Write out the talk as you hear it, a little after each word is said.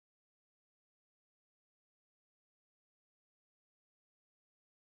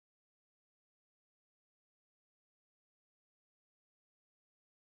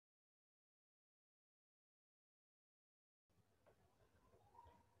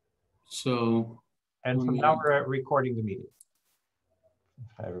So, and from now we're recording the meeting.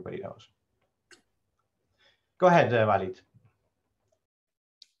 If everybody knows. Go ahead, Walid.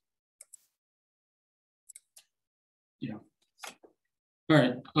 Yeah. All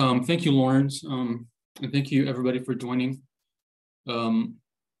right. Thank you, Lawrence, and thank you everybody for joining.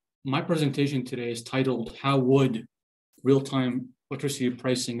 My presentation today is titled "How Would Real-Time Electricity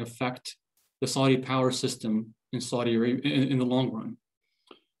Pricing Affect the Saudi Power System in Saudi Arabia in the long run?"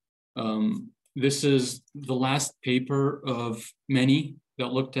 This is the last paper of many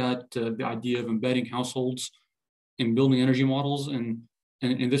that looked at the idea of embedding households in building energy models. And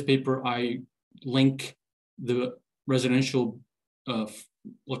in this paper, I link the residential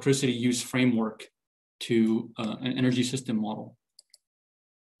electricity use framework to an energy system model.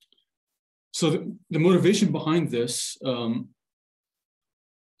 So the motivation behind this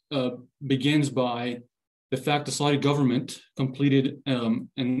begins by the fact the Saudi government completed an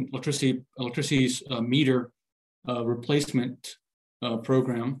electricity meter replacement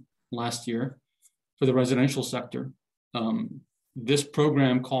program last year for the residential sector. This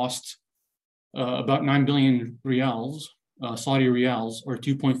program cost about 9 billion riyals, Saudi riyals, or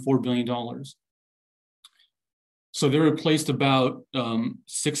 $2.4 billion. So they replaced about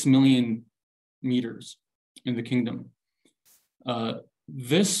 6 million meters in the kingdom.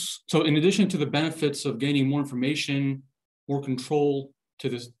 So in addition to the benefits of gaining more information, more control to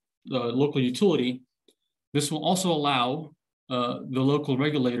this local utility, this will also allow the local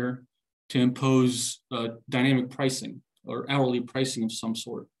regulator to impose dynamic pricing or hourly pricing of some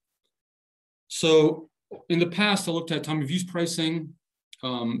sort. So in the past, I looked at time of use pricing,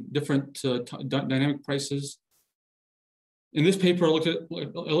 different dynamic prices. In this paper, I look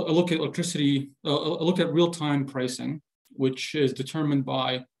at electricity. I looked at real-time pricing, which is determined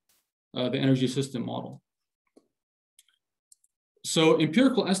by the energy system model. So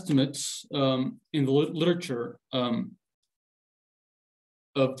empirical estimates in the literature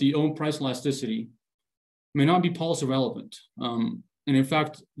of the own price elasticity may not be policy relevant. And in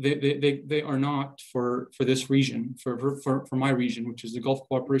fact, they are not for this region, for my region, which is the Gulf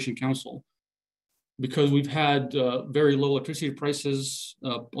Cooperation Council, because we've had very low electricity prices.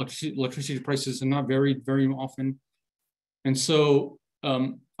 Electricity prices have not varied very often. And so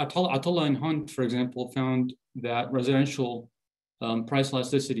Atullah and Hunt, for example, found that residential price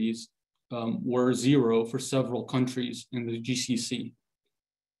elasticities were 0 for several countries in the GCC.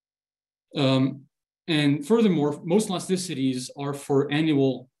 And furthermore, most elasticities are for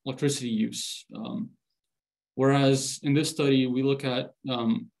annual electricity use. Whereas in this study, we look at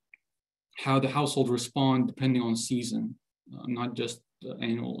how the household respond depending on season, not just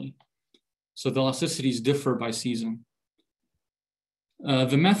annually. So the elasticities differ by season.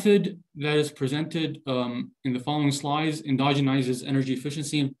 The method that is presented in the following slides endogenizes energy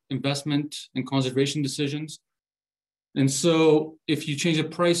efficiency investment and conservation decisions. And so if you change the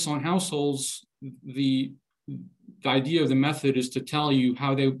price on households, the idea of the method is to tell you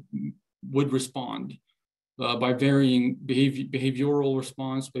how they would respond by varying behavioral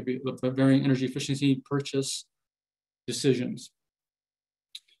response, by varying energy efficiency purchase decisions.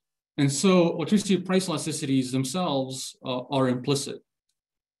 And so electricity price elasticities themselves are implicit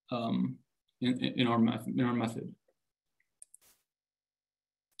in our method.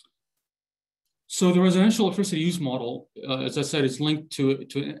 So the residential electricity use model, as I said, is linked to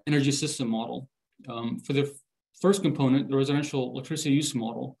an energy system model. For the first component, the residential electricity use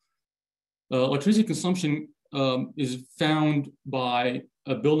model, electricity consumption is found by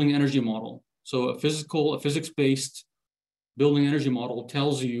a building energy model. So a physics-based building energy model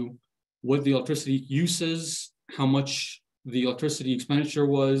tells you what the electricity use is, how much the electricity expenditure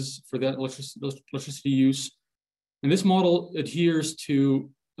was for that electricity use. And this model adheres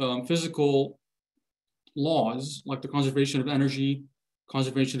to physical laws like the conservation of energy,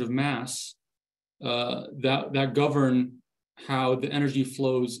 conservation of mass, that govern how the energy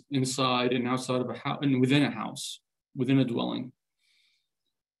flows inside and outside of a house and within a house, within a dwelling.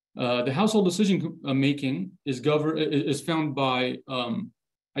 The household decision making is found by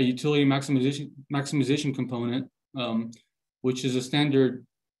a utility maximization component, which is a standard,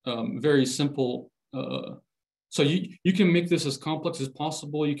 very simple. So you can make this as complex as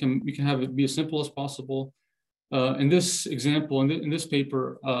possible. You can have it be as simple as possible. In this example, in this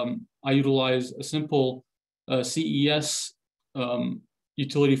paper, I utilize a simple CEST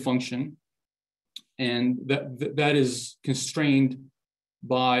utility function, and that is constrained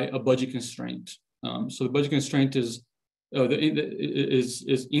by a budget constraint. So the budget constraint is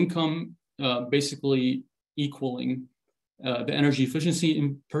income basically equaling the energy efficiency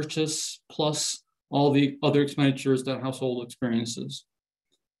in purchase plus all the other expenditures that household experiences.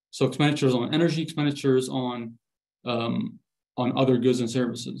 So expenditures on energy, expenditures on other goods and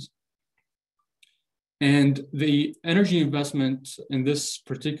services. And the energy investment in this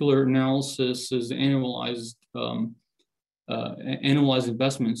particular analysis is annualized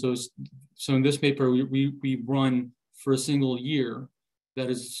investment. So in this paper, we run for a single year that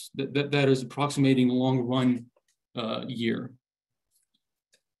is approximating a long run year.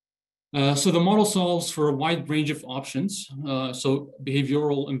 So the model solves for a wide range of options. So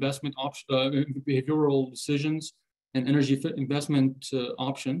behavioral investment behavioral decisions and energy investment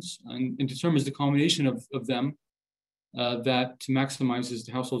options, and determines the combination of them that maximizes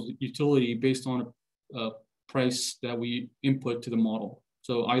the household utility based on a price that we input to the model.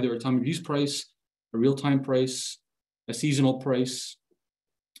 So either a time of use price, a real-time price, a seasonal price,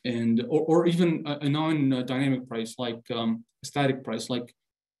 and or even a non-dynamic price, like a static price, like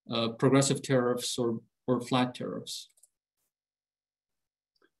progressive tariffs or flat tariffs.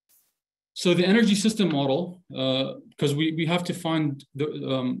 So the energy system model, because we have to find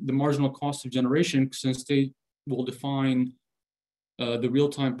the marginal cost of generation, since they will define the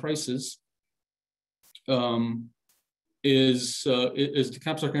real-time prices, is the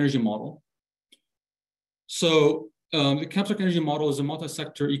KASPARC energy model. So the KASPARC energy model is a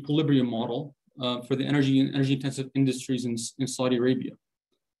multi-sector equilibrium model for the energy-intensive industries in Saudi Arabia.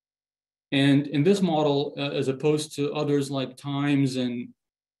 And in this model, as opposed to others like TIMES and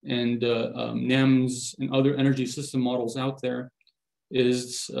NEMS and other energy system models out there,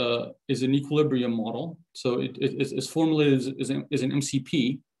 is an equilibrium model. So it's formulated as an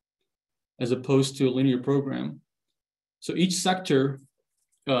MCP as opposed to a linear program. So each sector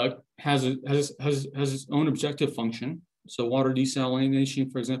has its own objective function. So water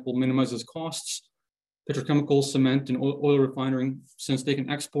desalination, for example, minimizes costs. Petrochemicals, cement, and oil refining, since they can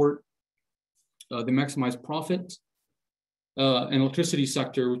export, they maximize profit. And electricity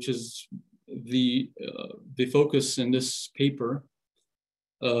sector, which is the focus in this paper,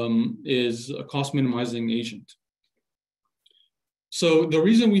 is a cost minimizing agent. So the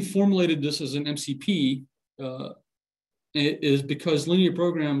reason we formulated this as an MCP is because linear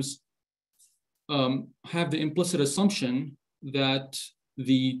programs have the implicit assumption that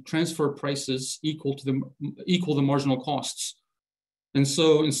the transfer prices equal the marginal costs. And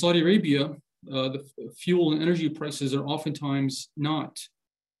so in Saudi Arabia, the fuel and energy prices are oftentimes not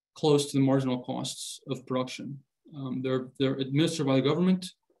close to the marginal costs of production. They're administered by the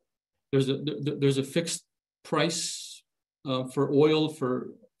government. There's a fixed price for oil,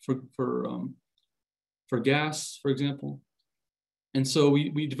 for gas, for example. And so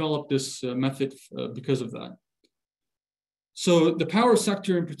we developed this method because of that. So the power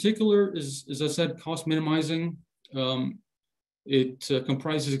sector in particular is, as I said, cost minimizing. It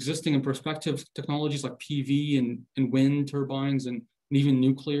comprises existing and prospective technologies like PV and wind turbines and even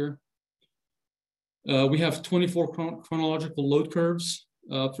nuclear. We have 24 chronological load curves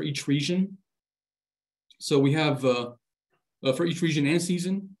for each region. So we have for each region and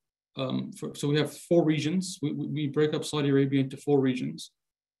season. So we have 4 regions. We break up Saudi Arabia into 4 regions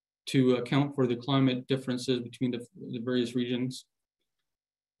to account for the climate differences between the various regions.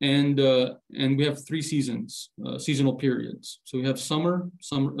 And we have 3 seasons, seasonal periods. So we have summer,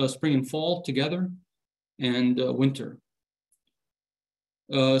 spring and fall together, and winter.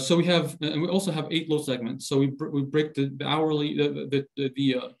 So we have, and we also have 8 load segments. So we break the hourly,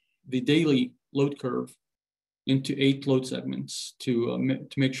 the daily load curve into 8 load segments to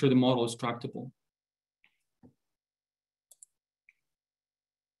make sure the model is tractable.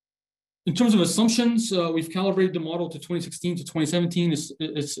 In terms of assumptions, we've calibrated the model to 2016 to 2017.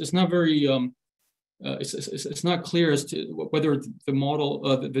 It's not very, it's not clear as to whether the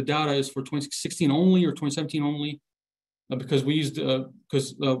model, the data is for 2016 only or 2017 only, because we used, in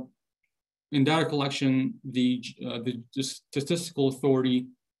data collection, the statistical authority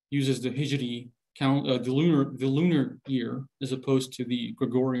uses the Hijri count, the lunar year, as opposed to the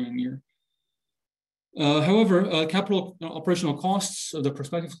Gregorian year. However, capital operational costs of the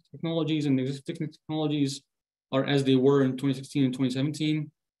prospective technologies and the existing technologies are as they were in 2016 and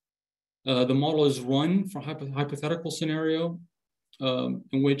 2017. The model is run for hypothetical scenario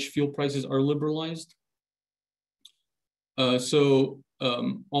in which fuel prices are liberalized. So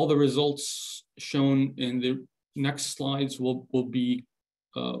all the results shown in the next slides will be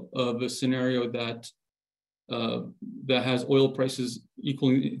of a scenario that has oil prices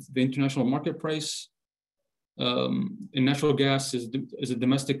equaling the international market price. And natural gas is a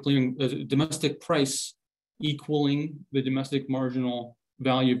domestic price equaling the domestic marginal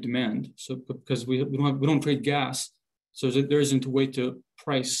value of demand. So because we don't trade gas, so there isn't a way to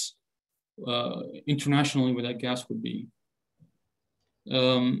price internationally what that gas would be.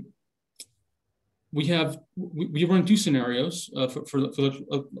 We run two scenarios for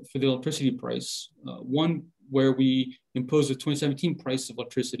the electricity price. One where we impose a 2017 price of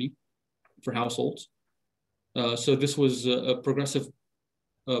electricity for households. So this was a progressive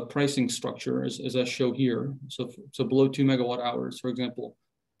pricing structure, as I show here. So below 2 megawatt hours, for example,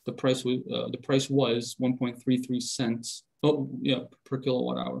 the price was 1.33 cents. Oh yeah, per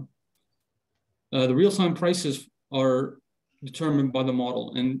kilowatt hour. The real-time prices are determined by the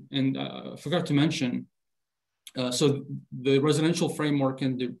model, and I forgot to mention. So the residential framework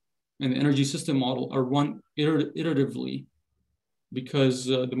and the energy system model are run iteratively, because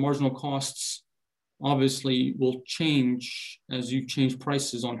the marginal costs obviously will change as you change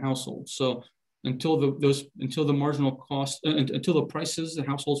prices on households. So until the marginal cost, until the prices that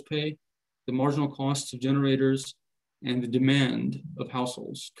households pay, the marginal costs of generators and the demand of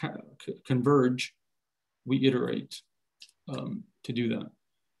households converge, we iterate to do that.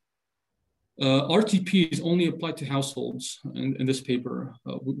 RTP is only applied to households in this paper.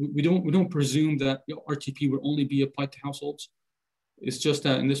 We don't presume that RTP would only be applied to households. It's just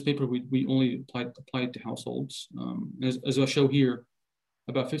that in this paper, we only apply it to households. As I show here,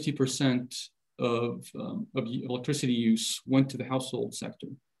 about 50% of electricity use went to the household sector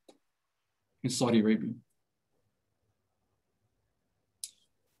in Saudi Arabia.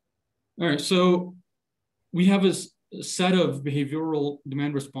 All right, so we have a set of behavioral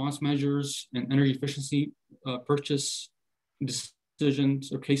demand response measures and energy efficiency purchase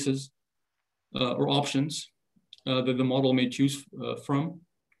decisions or cases or options that the model may choose from.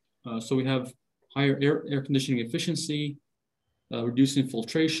 So we have higher air conditioning efficiency, reduced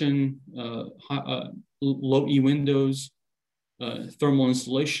infiltration, low E windows, thermal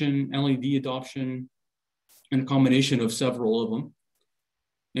insulation, LED adoption, and a combination of several of them.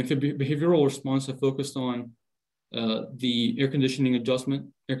 And for behavioral response, I focused on the air conditioning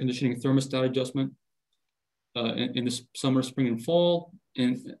thermostat adjustment in the summer, spring, and fall,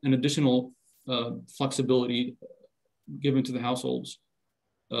 and an additional flexibility given to the households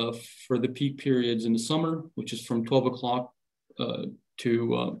for the peak periods in the summer, which is from 12 o'clock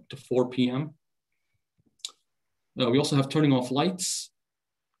to 4 p.m. We also have turning off lights,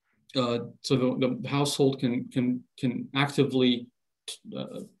 so the household can actively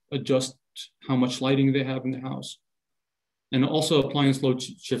adjust how much lighting they have in the house, and also appliance load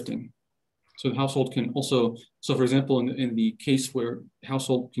shifting. So the household can also, so for example, in the case where the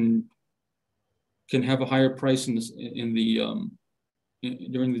household can have a higher price during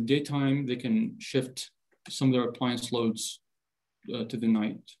the daytime, they can shift some of their appliance loads to the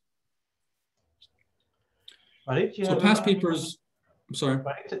night. So past papers, I'm sorry.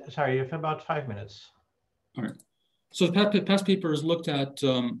 Sorry, you have about 5 minutes. All right. So the past papers looked at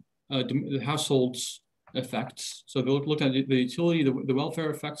the households' effects. So they looked at the utility, the welfare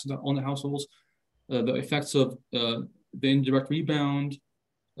effects on the households, the effects of the indirect rebound,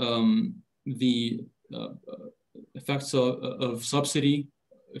 the effects of subsidy,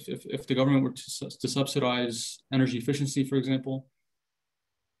 if the government were to subsidize energy efficiency, for example.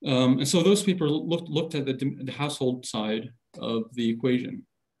 And so those people looked at the household side of the equation.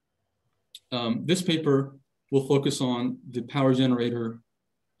 This paper will focus on the power generator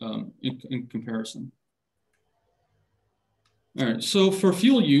in comparison. All right, so for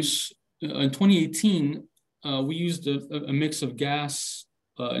fuel use, in 2018, we used a mix of gas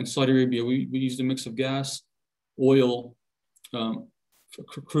in Saudi Arabia. We used a mix of gas, oil,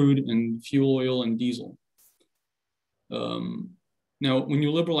 crude and fuel oil and diesel. Now, when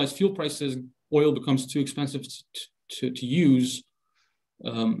you liberalize fuel prices, oil becomes too expensive to use,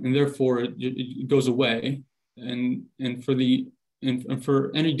 and therefore it goes away. And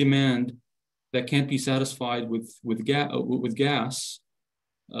for any demand that can't be satisfied with gas,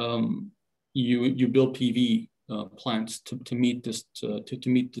 you build PV plants to meet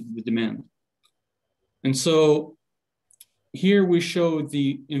the demand. And so here we show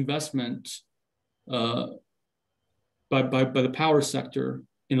the investment by the power sector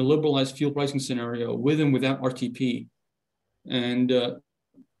in a liberalized fuel pricing scenario with and without RTP. And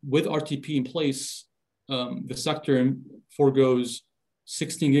with RTP in place, the sector forgoes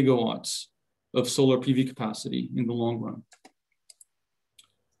 16 gigawatts of solar PV capacity in the long run.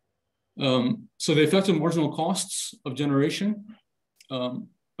 So the effective marginal costs of generation, of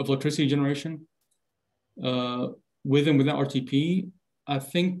electricity generation, with and without RTP, I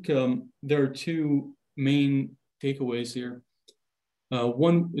think there are two main takeaways here.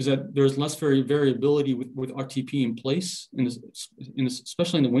 One is that there's less variability with RTP in place,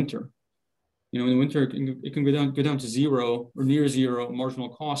 especially in the winter. You know, in the winter, it can go down to zero or near zero marginal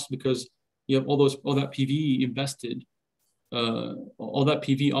cost because you have all that PV invested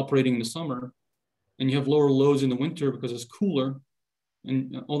PV operating in the summer, and you have lower loads in the winter because it's cooler,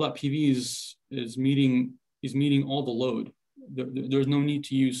 and all that PV is meeting all the load. There's no need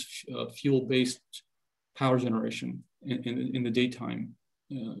to use fuel-based power generation in the daytime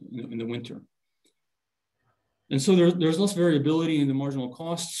in the winter. And so there's less variability in the marginal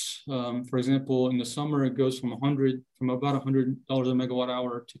costs. For example, in the summer, it goes from about $100 a megawatt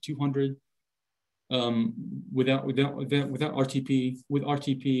hour to 200 without RTP. With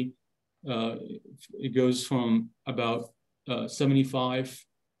RTP, it goes from about $75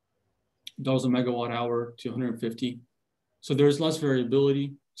 a megawatt hour to 150. So there's less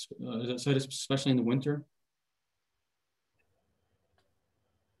variability, as I said, especially in the winter.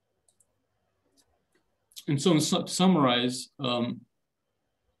 And so to summarize,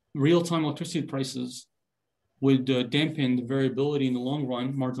 real-time electricity prices would dampen the variability in the long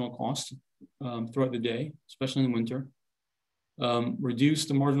run, marginal cost throughout the day, especially in the winter, reduce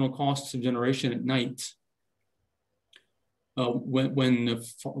the marginal costs of generation at night when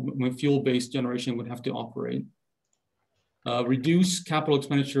fuel-based generation would have to operate, reduce capital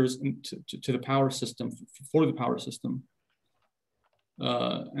expenditures to the power system, for the power system.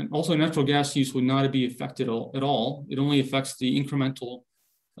 And also natural gas use would not be affected at all. It only affects the incremental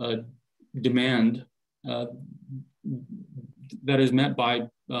demand that is met by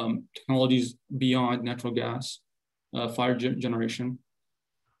technologies beyond natural gas fire generation.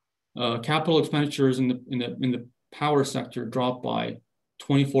 Capital expenditures in the power sector dropped by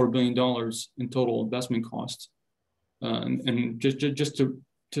 $24 billion in total investment costs. And just to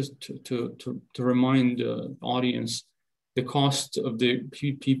remind the audience, the cost of the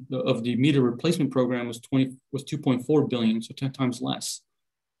meter replacement program was 2.4 billion, so 10 times less.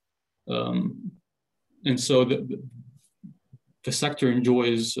 And so the sector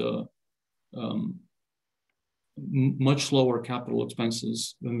enjoys much lower capital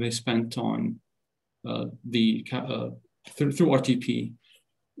expenses than they spent on through RTP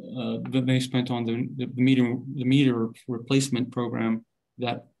than they spent on the meter replacement program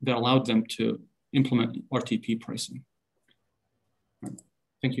that allowed them to implement RTP pricing.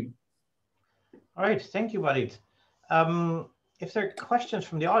 Thank you. All right, thank you, Walid. If there are questions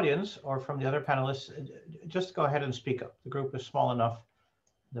from the audience or from the other panelists, just go ahead and speak up. The group is small enough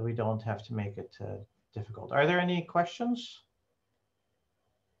that we don't have to make it difficult. Are there any questions?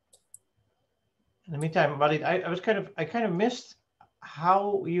 In the meantime, Walid, I kind of missed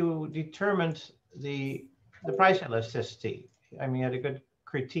how you determined the price elasticity. I mean, you had a good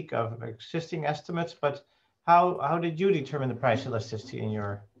critique of existing estimates, but how did you determine the price elasticity in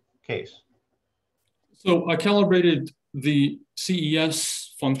your case? So I calibrated the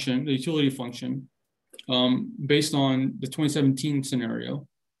CES function, the utility function, based on the 2017 scenario.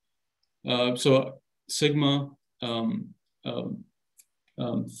 So sigma,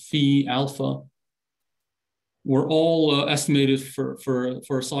 phi, alpha were all estimated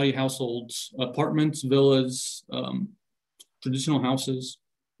for Saudi households, apartments, villas, traditional houses.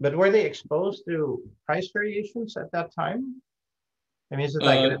 But were they exposed to price variations at that time? I mean, is it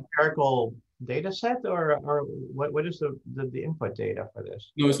like an empirical data set, or what is the input data for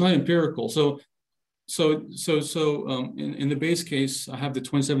this? No, it's not empirical. So in the base case, I have the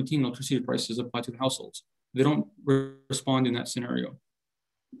 2017 electricity prices applied to the households. They don't respond in that scenario.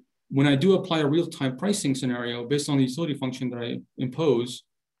 When I do apply a real-time pricing scenario based on the utility function that I impose,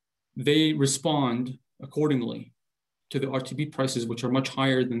 they respond accordingly to the RTP prices, which are much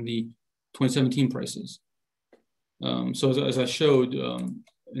higher than the 2017 prices. So as I showed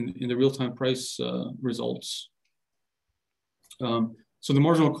in the real-time price results, so the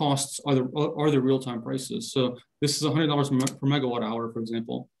marginal costs are the real-time prices. So this is $100 per megawatt hour, for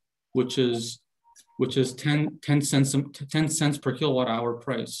example, which is 10 cents per kilowatt hour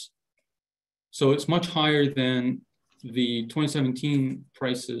price. So it's much higher than the 2017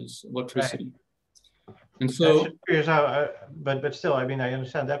 prices of electricity. Right. And so, but still, I mean, I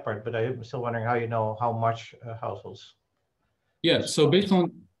understand that part, but I'm still wondering how you know how much households. Yeah. So based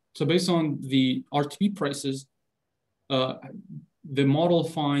on the RTP prices, the model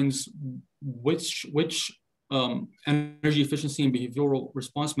finds which energy efficiency and behavioral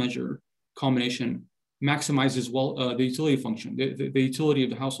response measure combination maximizes the utility function, the utility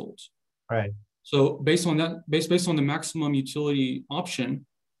of the households. Right. So based on that, based on the maximum utility option,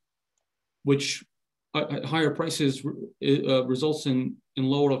 which at higher prices results in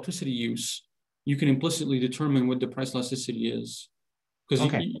lower electricity use, you can implicitly determine what the price elasticity is, because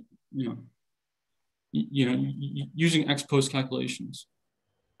using ex post calculations.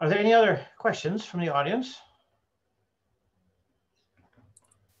 Are there any other questions from the audience?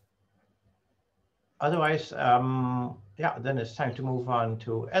 Otherwise, yeah, then it's time to move on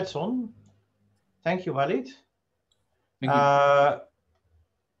to Edson. Thank you, Walid. Thank you.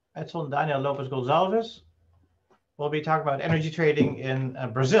 Edson Daniel Lopes Goncalves will be talking about energy trading in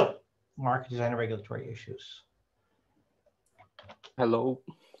Brazil, market design and regulatory issues. Hello.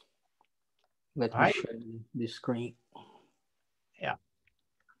 Let Hi. me share the screen. Yeah.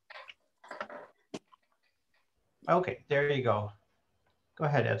 Okay, there you go. Go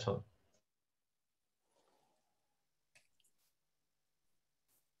ahead, Edson.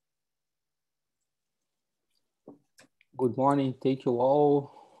 Good morning. Thank you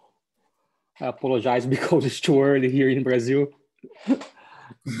all. I apologize because it's too early here in Brazil,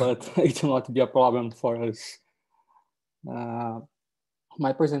 but it will not be a problem for us.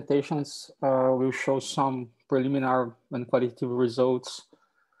 My presentations will show some preliminary and qualitative results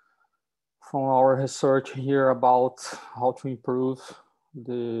from our research here about how to improve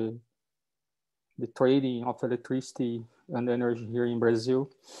the trading of electricity and energy here in Brazil.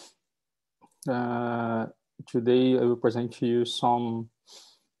 Today, I will present to you some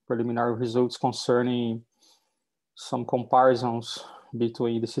preliminary results concerning some comparisons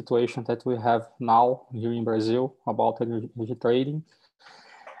between the situation that we have now here in Brazil about energy trading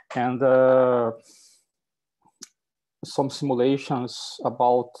and some simulations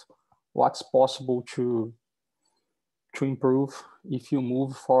about what's possible to improve if you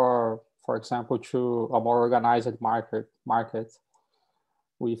move for example, to a more organized market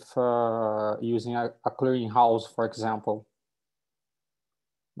with using a clearing house, for example.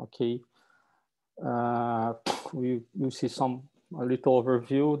 Okay, we see a little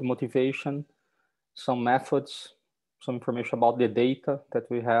overview, the motivation, some methods, some information about the data that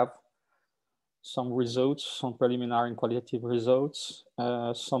we have, some results, some preliminary and qualitative results,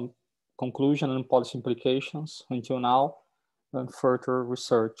 some conclusion and policy implications until now, and further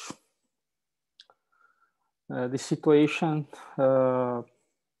research. The situation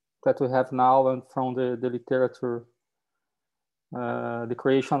that we have now and from the literature, the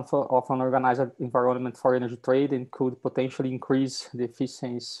creation of an organized environment for energy trading could potentially increase the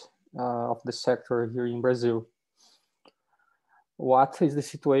efficiency of the sector here in Brazil. What is the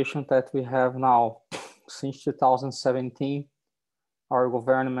situation that we have now? Since 2017, our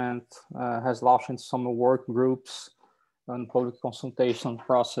government has launched some work groups and public consultation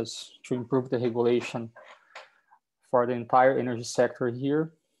process to improve the regulation for the entire energy sector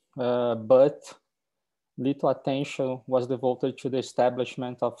here, but little attention was devoted to the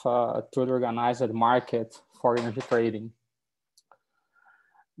establishment of a truly organized market for energy trading.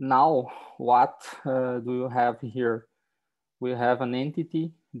 Now, what do you have here? We have an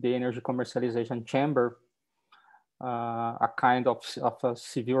entity, the Energy Commercialization Chamber, a kind of a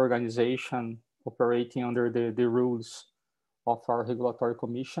civil organization operating under the rules of our regulatory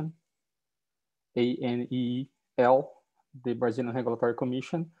commission, ANEEL, the Brazilian Regulatory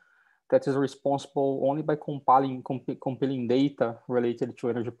Commission, that is responsible only by compiling data related to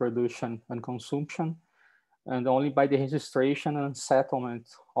energy production and consumption, and only by the registration and settlement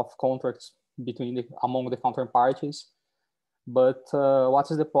of contracts among the counterparties. But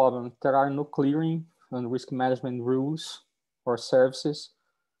what is the problem? There are no clearing and risk management rules or services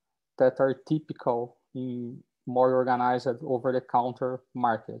that are typical in more organized over-the-counter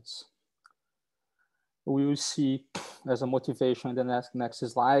markets. We will see as a motivation in the next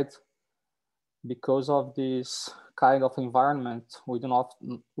slide, because of this kind of environment, we do not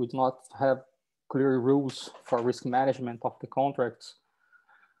have clear rules for risk management of the contracts.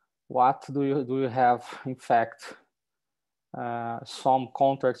 What do you have? In fact, some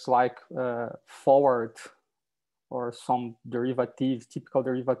contracts like forward or some typical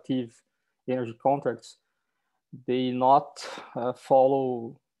derivative energy contracts, they not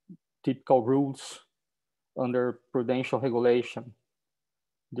follow typical rules under prudential regulation,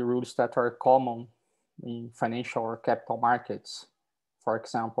 the rules that are common in financial or capital markets. For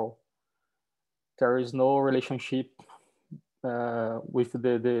example, there is no relationship with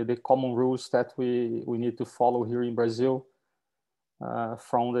the common rules that we need to follow here in Brazil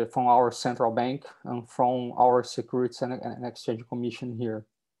from our central bank and from our Securities and Exchange Commission here.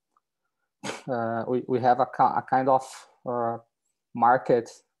 We have a kind of market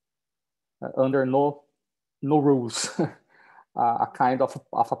under no rules, a kind of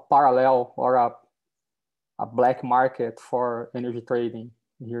a parallel or a black market for energy trading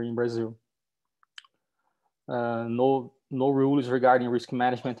here in Brazil. No rules regarding risk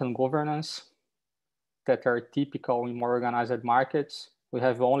management and governance that are typical in more organized markets. We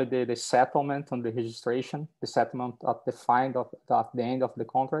have only the settlement and the registration, the settlement at the end of the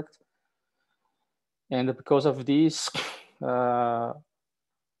contract. And because of this,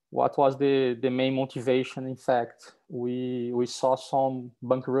 what was the main motivation? In fact, we saw some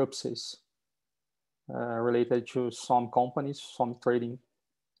bankruptcies related to some companies, some trading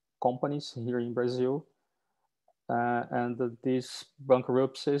companies here in Brazil. And these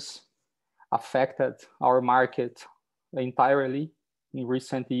bankruptcies affected our market entirely in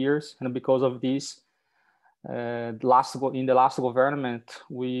recent years. And because of this, in the last government,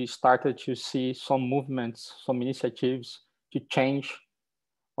 we started to see some movements, some initiatives to change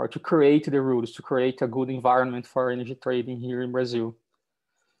or to create the rules, to create a good environment for energy trading here in Brazil.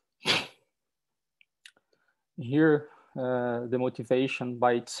 Here, the motivation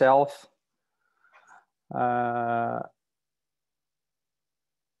by itself,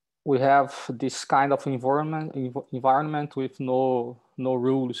 we have this kind of environment with no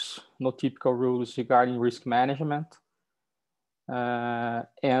rules, no typical rules regarding risk management.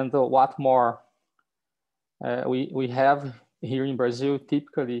 And what more, we have here in Brazil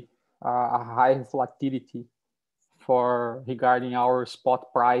typically a high volatility regarding our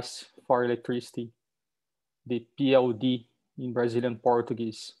spot price for electricity, the PLD in Brazilian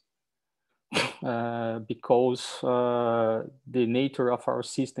Portuguese. Because the nature of our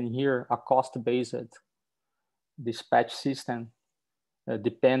system here, a cost-based dispatch system,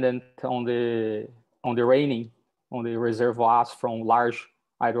 dependent on the raining on the reservoirs from large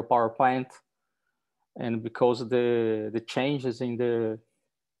hydropower plant, and because the changes in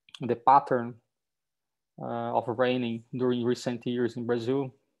the pattern of raining during recent years in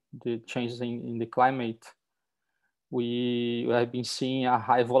Brazil, the changes in the climate, we have been seeing a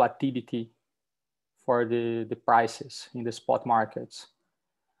high volatility for the prices in the spot markets.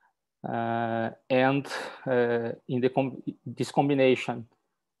 And in this combination,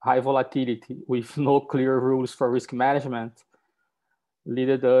 high volatility with no clear rules for risk management,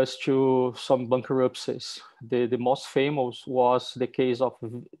 led us to some bankruptcies. The most famous was the case of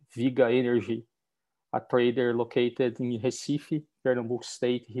Viga Energy, a trader located in Recife, Pernambuco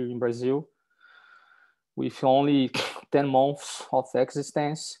state here in Brazil, with only 10 months of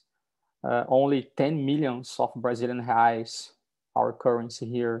existence. Only 10 millions of Brazilian reais, our currency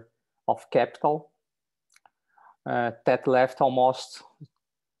here, of capital. That left almost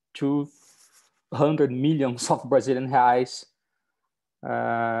 200 millions of Brazilian reais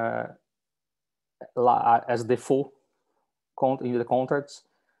as default in the contracts,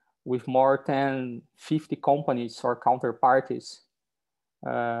 with more than 50 companies or counterparties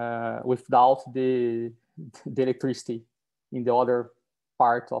without the electricity in the other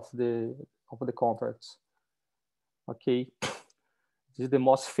part of the contracts. Okay, this is the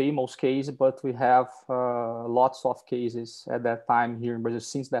most famous case, but we have lots of cases at that time here in Brazil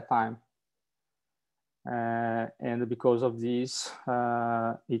since that time. And because of this,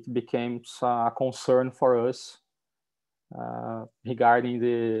 it became a concern for us regarding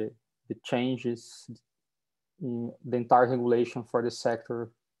the changes in the entire regulation for the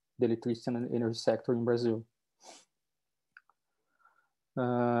sector, the electricity and energy sector in Brazil.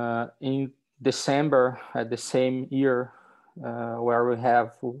 In December, at the same year, where we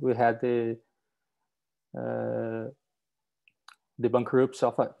had the bankruptcy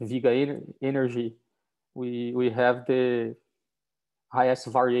of Viga Energy, we have the highest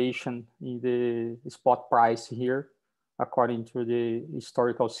variation in the spot price here, according to the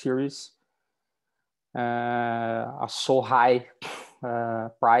historical series. A so high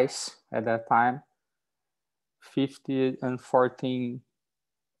price at that time, 50 and 14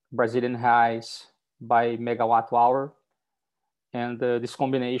 Brazilian reais by megawatt hour. And this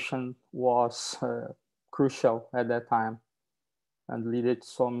combination was crucial at that time and led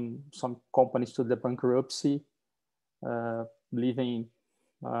some companies to the bankruptcy, leaving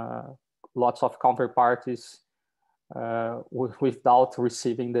lots of counterparties without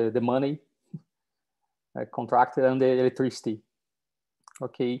receiving the money contracted and the electricity.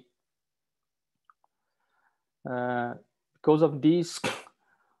 Okay. Because of this,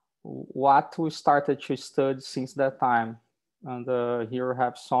 what we started to study since that time, and here we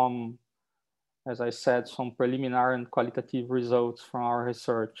have some, as I said, some preliminary and qualitative results from our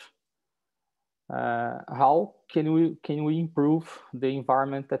research. How can we improve the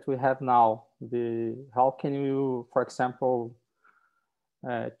environment that we have now? How can you, for example,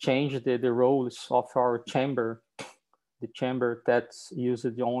 change the roles of our chamber, the chamber that's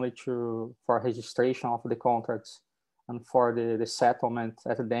used only for registration of the contracts and for the settlement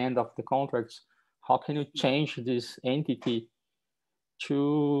at the end of the contracts? How can you change this entity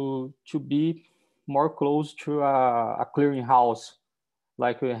to be more close to a clearinghouse,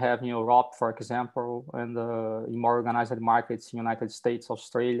 like we have in Europe, for example, and in more organized markets in the United States,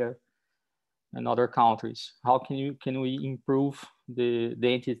 Australia, and other countries. How can we improve the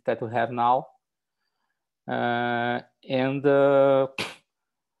entity that we have now?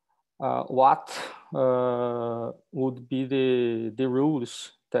 What would be the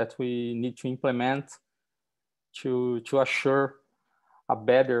rules that we need to implement to assure a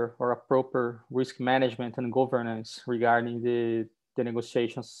better or a proper risk management and governance regarding the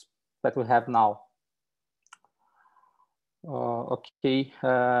negotiations that we have now? Okay,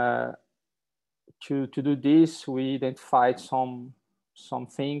 to do this, we identified some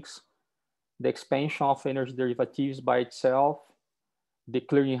things: the expansion of energy derivatives by itself, the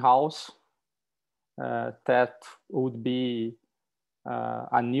clearinghouse, that would be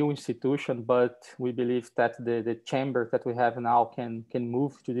a new institution, but we believe that the chamber that we have now can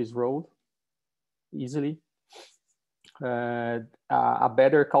move to this road easily. A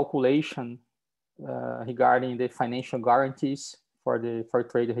better calculation regarding the financial guarantees for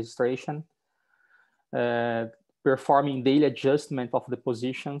trade registration, performing daily adjustment of the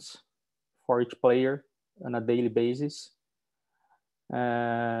positions for each player on a daily basis,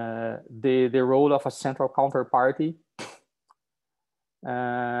 the role of a central counterparty,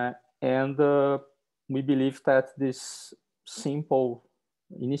 and we believe that these simple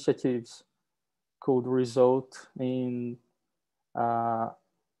initiatives could result in a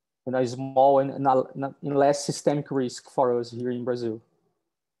small and in less systemic risk for us here in Brazil.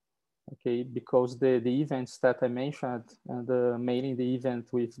 Okay, because the events that I mentioned, and mainly the event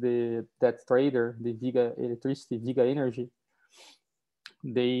with that trader, the Viga Electricity, Viga Energy,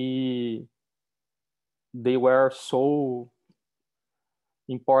 they were so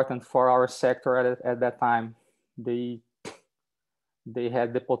important for our sector at that time. They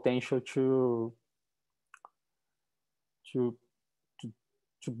had the potential to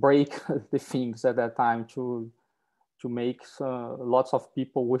break the things at that time, to make lots of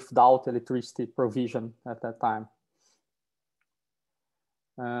people without electricity provision at that time.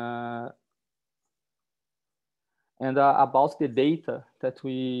 And about the data that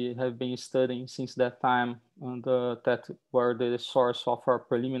we have been studying since that time, and that were the source of our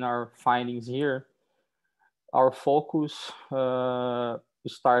preliminary findings here, our focus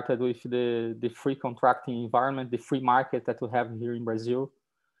started with the free contracting environment, the free market that we have here in Brazil.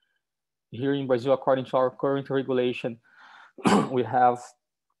 Here in Brazil, according to our current regulation, we have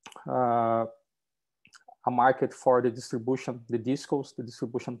a market for the distribution, the discos, the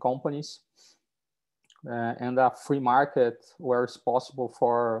distribution companies, and a free market where it's possible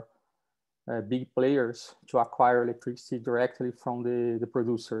for big players to acquire electricity directly from the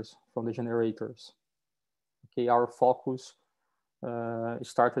producers, from the generators. Okay, our focus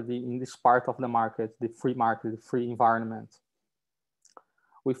started in this part of the market, the free environment.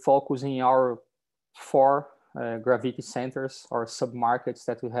 We focus in our 4 gravity centers or sub-markets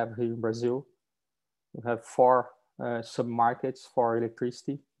that we have here in Brazil. We have 4 sub-markets for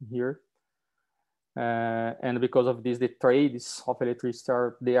electricity here. And because of this, the trades of electricity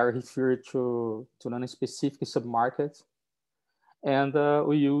they are referred to non-specific sub-markets. And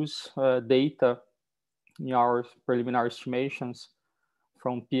we use data in our preliminary estimations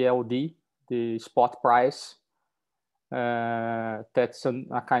from PLD, the spot price. That's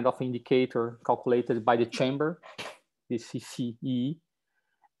a kind of indicator calculated by the chamber, the CCEE,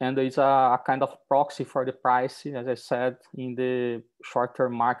 and it's a kind of proxy for the price, as I said, in the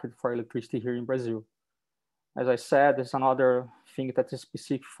short-term market for electricity here in Brazil. As I said, there's another thing that is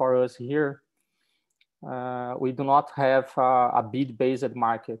specific for us here. We do not have a bid-based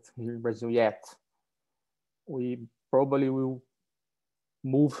market here in Brazil yet. We probably will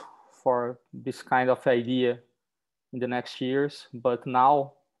move for this kind of idea in the next years, but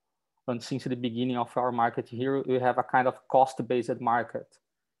now, and since the beginning of our market here, we have a kind of cost-based market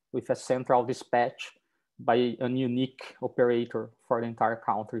with a central dispatch by a unique operator for the entire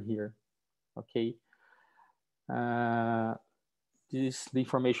country here. Okay, this is the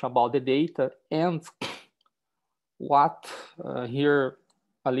information about the data, and what here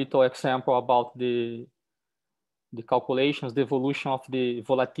a little example about the calculations, the evolution of the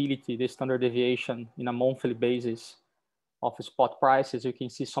volatility, the standard deviation in a monthly basis of spot prices. You can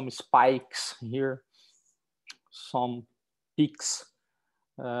see some spikes here, some peaks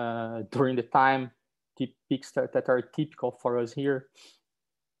during the time, peaks that are typical for us here.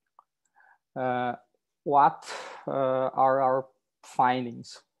 What are our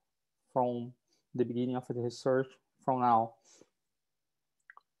findings from the beginning of the research from now?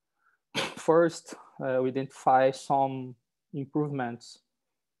 First, we identify some improvements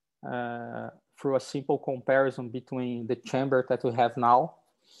through a simple comparison between the chamber that we have now,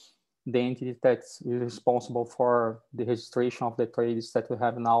 the entity that's responsible for the registration of the trades that we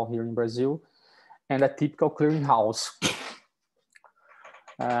have now here in Brazil, and a typical clearinghouse.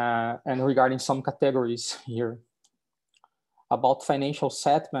 And regarding some categories here. About financial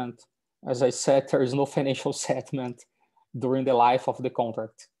settlement, as I said, there is no financial settlement during the life of the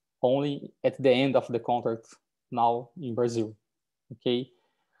contract, only at the end of the contract now in Brazil, okay?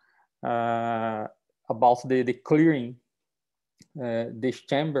 About the clearing, this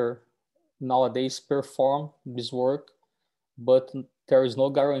chamber nowadays perform this work, but there is no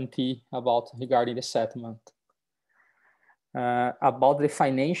guarantee regarding the settlement. About the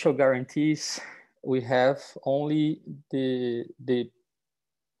financial guarantees, we have only the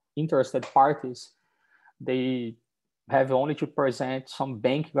interested parties. They have only to present some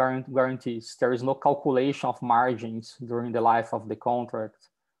bank guarantees. There is no calculation of margins during the life of the contract,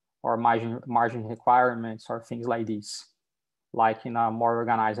 or margin requirements, or things like this, like in a more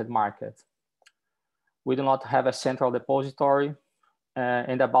organized market. We do not have a central depository.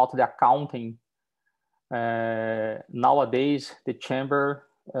 And about the accounting, nowadays the chamber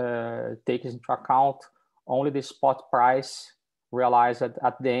takes into account only the spot price realized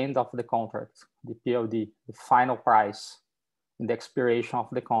at the end of the contract, the PLD, the final price in the expiration of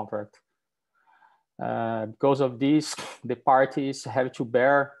the contract. Because of this, the parties have to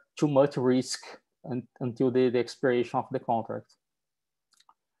bear too much risk until the expiration of the contract.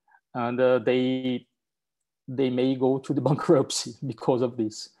 And they may go to the bankruptcy because of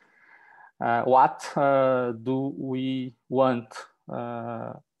this. What do we want?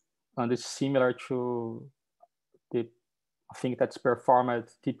 And it's similar to the thing that's performed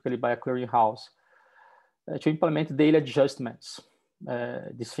typically by a clearinghouse, to implement daily adjustments.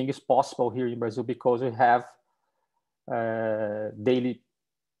 This thing is possible here in Brazil because we have daily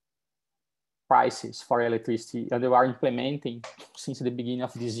prices for electricity, and we are implementing since the beginning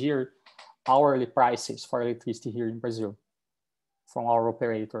of this year hourly prices for electricity here in Brazil from our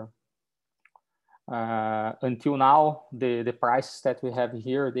operator. Until now, the prices that we have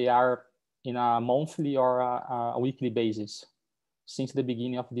here, they are in a monthly or a weekly basis. Since the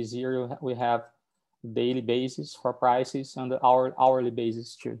beginning of this year, we have daily basis for prices and hourly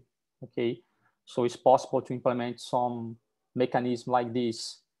basis too, okay? So it's possible to implement some mechanism like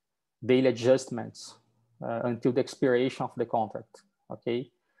this, daily adjustments until the expiration of the contract, okay?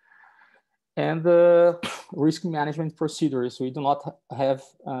 And risk management procedures. We do not have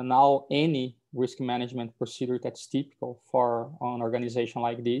now any risk management procedure that's typical for an organization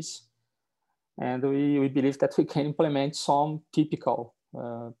like this. And we believe that we can implement some typical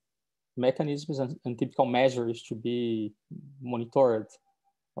mechanisms and typical measures to be monitored,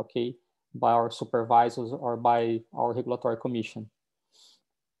 okay, by our supervisors or by our regulatory commission.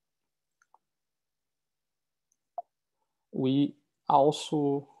 We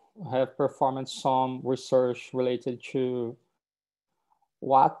also have performed some research related to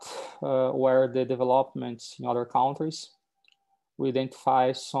what were the developments in other countries. We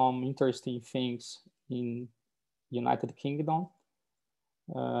identify some interesting things in United Kingdom,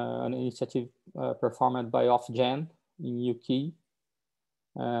 an initiative performed by Ofgem in UK.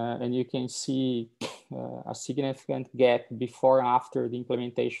 And you can see a significant gap before and after the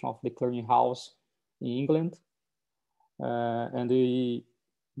implementation of the clearinghouse in England. And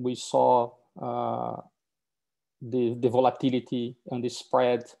we saw the volatility and the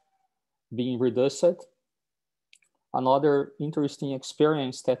spread being reduced. Another interesting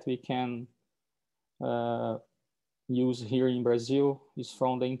experience that we can use here in Brazil is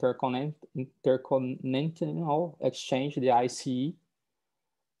from the Intercontinental Exchange, the ICE.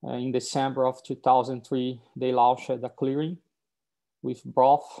 In December of 2003, they launched a clearing, which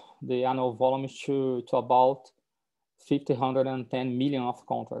brought the annual volumes to about 110 million of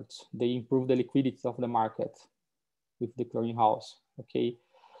contracts. They improved the liquidity of the market with the clearinghouse, okay?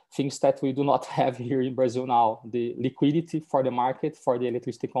 Things that we do not have here in Brazil now. The liquidity for the market, for the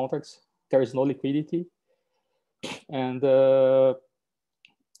electricity contracts, there is no liquidity. And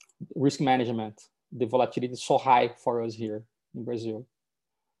risk management, the volatility is so high for us here in Brazil.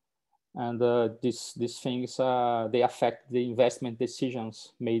 And these things, they affect the investment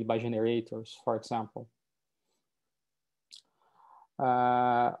decisions made by generators, for example.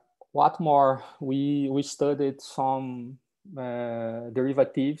 What more? We studied some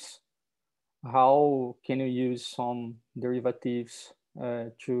derivatives. How can you use some derivatives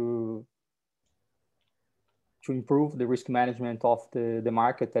to improve the risk management of the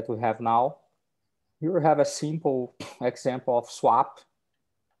market that we have now? Here we have a simple example of swap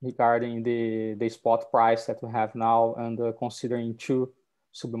regarding the spot price that we have now, and considering two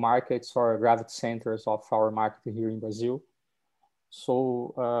submarkets or gravity centers of our market here in Brazil.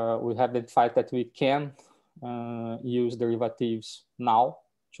 So we have identified that we can use derivatives now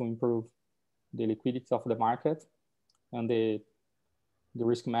to improve the liquidity of the market and the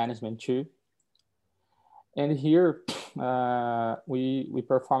risk management too. And here we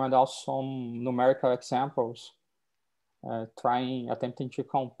performed also some numerical examples, attempting to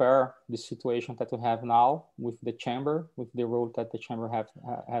compare the situation that we have now with the chamber, with the role that the chamber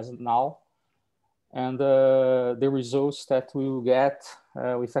has now, and the results that we will get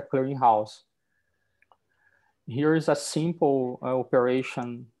with a clearinghouse. Here is a simple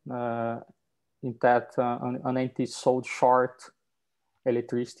operation in that an entity sold short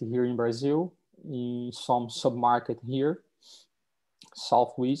electricity here in Brazil, in some sub-market here,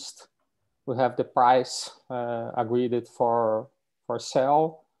 southwest. We have the price agreed for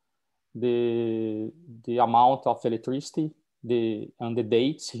sale, the amount of electricity, and the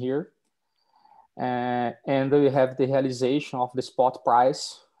dates here. And we have the realization of the spot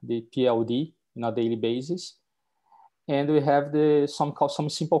price, the PLD, on a daily basis. And we have some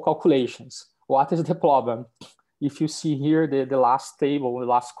simple calculations. What is the problem? If you see here the last table, the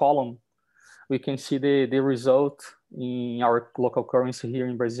last column, we can see the result in our local currency here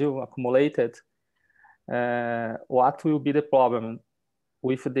in Brazil accumulated. What will be the problem?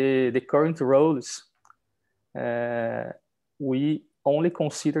 With the current rules, we only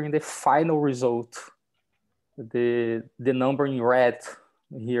considering the final result. The number in red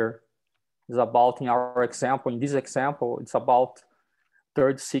here is about, in our example, in this example, it's about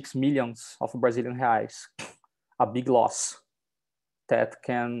 36 millions of Brazilian reais, a big loss that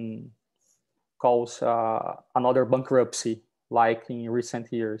can cause another bankruptcy like in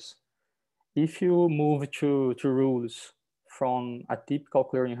recent years. If you move to rules from a typical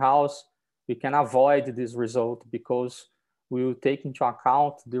clearinghouse, we can avoid this result because we will take into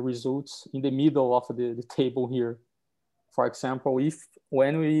account the results in the middle of the table here. For example, if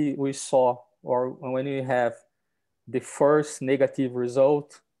when we saw, or when we have the first negative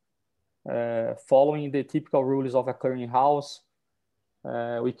result following the typical rules of a clearinghouse,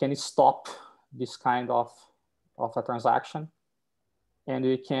 we can stop this kind of a transaction, and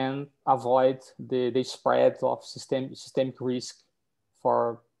we can avoid the spread of systemic risk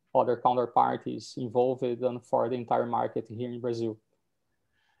for other counterparties involved and for the entire market here in Brazil.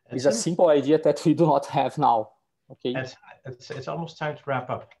 It's a simple idea that we do not have now. Okay. It's almost time to wrap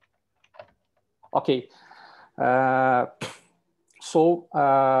up. Okay.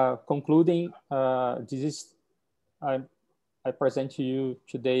 Concluding, this is I present to you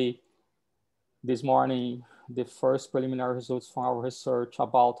today, this morning, the first preliminary results from our research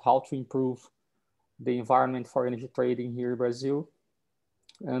about how to improve the environment for energy trading here in Brazil.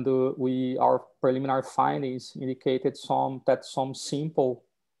 And our preliminary findings indicated that some simple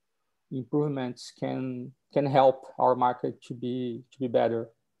improvements can help our market to be better.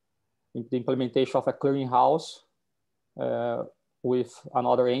 In the implementation of a clearinghouse with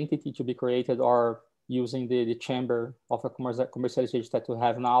another entity to be created, or using the chamber of a commercialization that we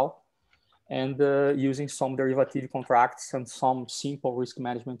have now, and using some derivative contracts and some simple risk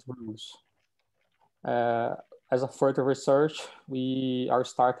management rules. As a further research, we are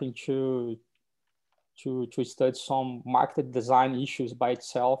starting to study some market design issues by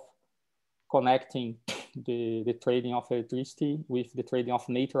itself, connecting the trading of electricity with the trading of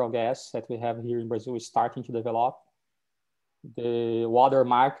natural gas that we have here in Brazil is starting to develop. The water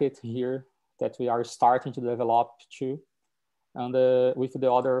market here that we are starting to develop too, and with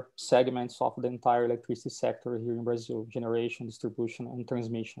the other segments of the entire electricity sector here in Brazil, generation, distribution, and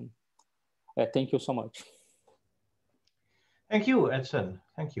transmission. Thank you so much. Thank you, Edson.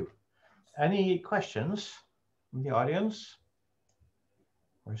 Thank you. Any questions from the audience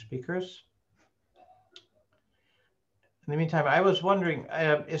or speakers? In the meantime, I was wondering,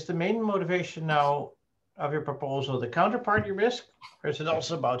 is the main motivation now of your proposal the counterparty risk, or is it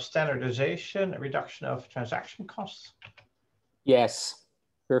also about standardization, reduction of transaction costs? Yes,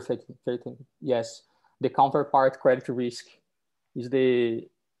 perfect. Yes, the counterpart credit risk is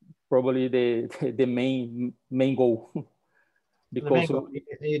probably the main goal. Because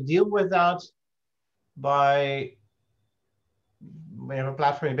you deal with that by, we have a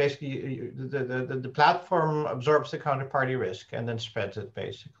platform, basically the platform absorbs the counterparty risk and then spreads it,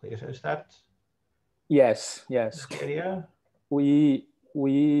 basically. Is that? Yes. The idea? We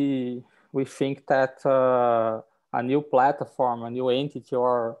think that a new platform, a new entity,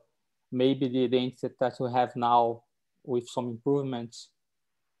 or maybe the entity that we have now with some improvements,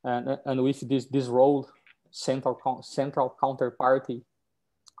 and with this role, central counterparty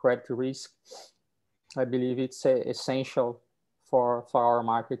credit risk, I believe it's essential for our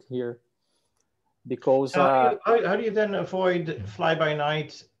market here, because how do you then avoid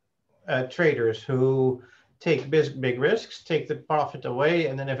fly-by-night traders who take big risks, take the profit away,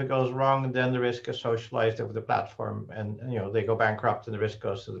 and then if it goes wrong, then the risk is socialized over the platform, and they go bankrupt, and the risk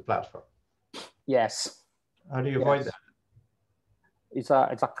goes to the platform. Yes. How do you avoid that? It's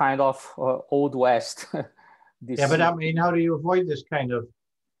a kind of old west. Yeah, but I mean, how do you avoid this kind of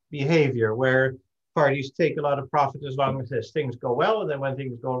behavior where parties take a lot of profit as long as things go well, and then when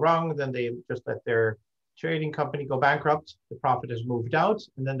things go wrong, then they just let their trading company go bankrupt, the profit is moved out,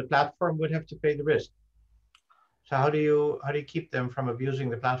 and then the platform would have to pay the risk. So how do you keep them from abusing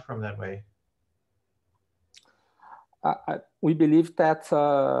the platform that way? We believe that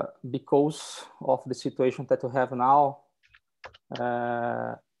because of the situation that we have now,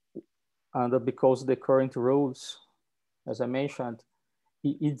 and because the current rules, as I mentioned,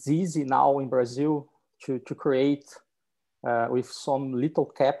 it's easy now in Brazil to create with some little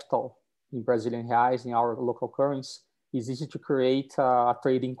capital in Brazilian reais, in our local currency, it's easy to create a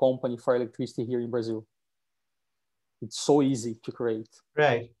trading company for electricity here in Brazil. It's so easy to create.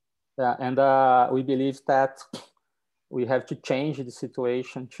 Right. And we believe that we have to change the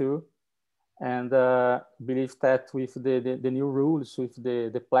situation too. And believe that with the new rules, with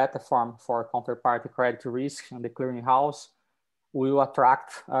the platform for counterparty credit risk and the clearinghouse, we will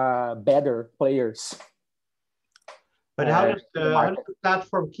attract better players. But how does the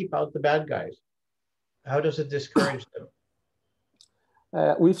platform keep out the bad guys? How does it discourage them?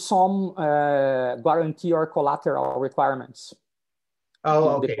 With some guarantee or collateral requirements.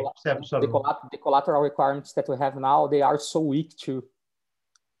 Oh, okay. The collateral requirements that we have now, they are so weak too.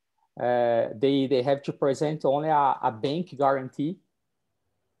 They have to present only a bank guarantee,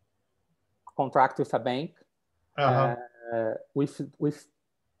 contract with a bank, with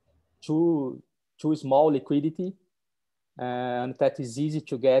too small liquidity, and that is easy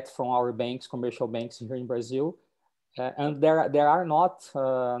to get from our banks, commercial banks here in Brazil. And there are not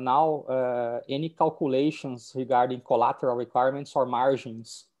now any calculations regarding collateral requirements or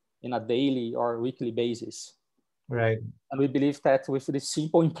margins in a daily or weekly basis. Right. And we believe that with the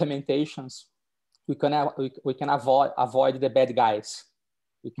simple implementations, we can avoid the bad guys.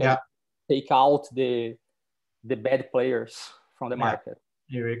 We can take out the bad players from the market.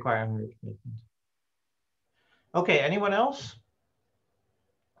 You require commitment. Okay, anyone else?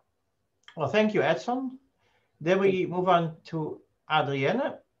 Well, thank you, Edson. Then we move on to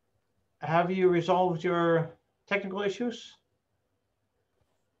Adrienne. Have you resolved your technical issues?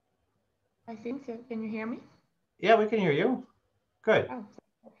 I think so. Can you hear me? Yeah, we can hear you. Good. Oh,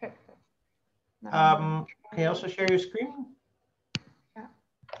 perfect. Can you also share your screen? Yeah,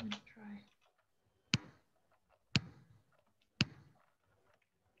 let me try.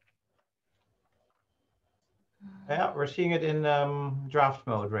 Yeah, we're seeing it in draft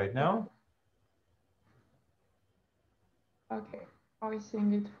mode right now. Okay, are we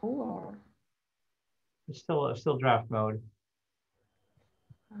seeing it full or? It's still draft mode.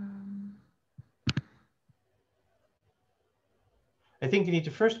 I think you need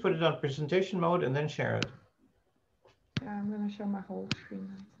to first put it on presentation mode and then share it. Yeah, I'm going to show my whole screen,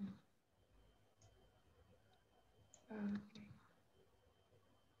 I think.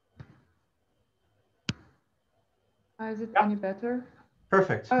 Okay. Is it any better?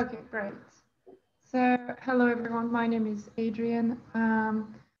 Perfect. Okay, great. So, hello everyone, my name is Adrienne.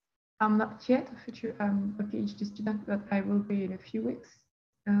 I'm not yet a PhD student, but I will be in a few weeks.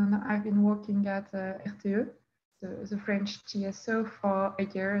 And I've been working at RTE, the French TSO, for a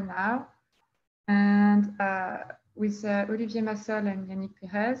year now. And with Olivier, Massol, and Yannick,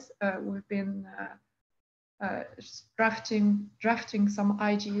 Perez, we've been drafting some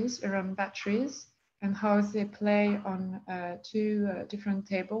ideas around batteries and how they play on two different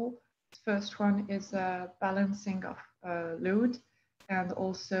tables. The first one is balancing of load, and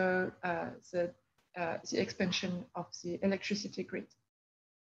also the expansion of the electricity grid.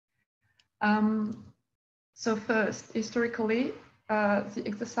 So first, historically, the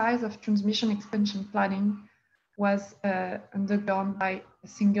exercise of transmission expansion planning was undergone by a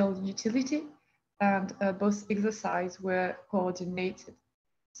single utility, and both exercises were coordinated.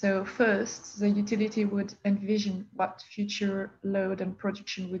 So first, the utility would envision what future load and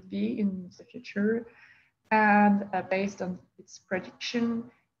production would be in the future, and based on its prediction,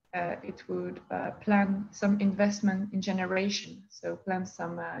 it would plan some investment in generation, so plan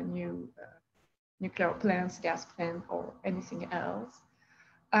some new nuclear plants, gas plants, or anything else.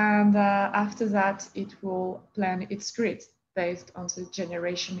 And after that, it will plan its grid based on the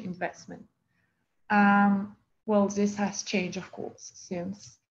generation investment. Well, this has changed, of course,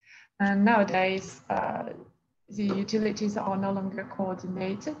 since nowadays, the utilities are no longer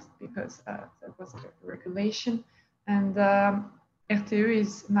coordinated because there was a regulation. And RTE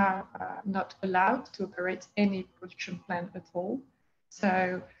is now not allowed to operate any production plant at all.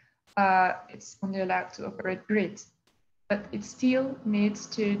 So it's only allowed to operate grids. But it still needs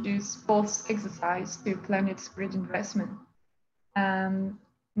to do both exercise to plan its grid investment. And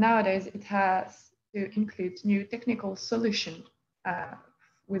nowadays it has to include new technical solutions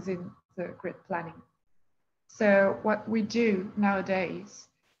within the grid planning. So what we do nowadays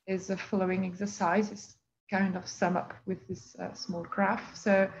is the following exercises, kind of sum up with this small graph.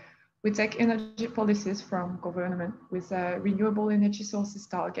 So we take energy policies from government with renewable energy sources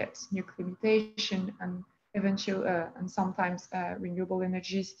targets, nuclear limitation, and eventual and sometimes renewable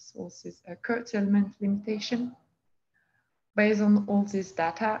energy sources curtailment limitation. Based on all this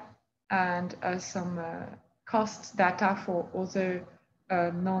data and some cost data for other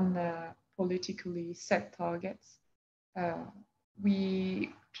non-politically set targets,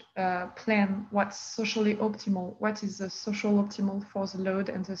 we plan what's socially optimal, what is the social optimal for the load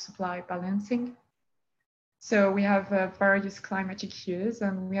and the supply balancing. So we have various climatic years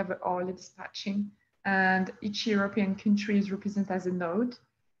and we have hourly dispatching, and each European country is represented as a node.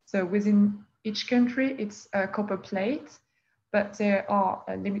 So within each country, it's a copper plate, but there are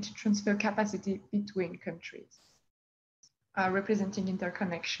a limited transfer capacity between countries, representing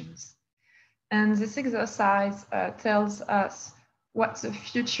interconnections. And this exercise tells us what's the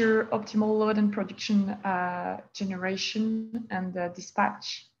future optimal load and production generation and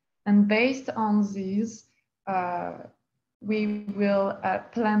dispatch. And based on these, we will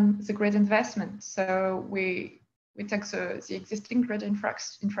plan the grid investment. So we take the existing grid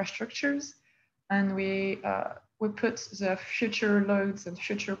infrastructures and we put the future loads and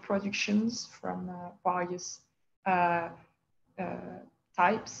future productions from various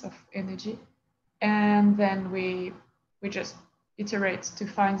types of energy. And then we just iterate to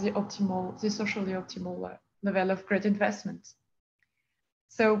find the optimal, the socially optimal level of grid investment.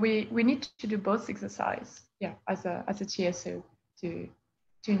 So we need to do both exercise, as a TSO to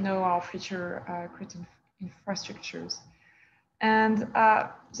know our future grid infrastructures. And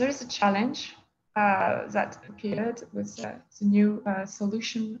there is a challenge that appeared with the new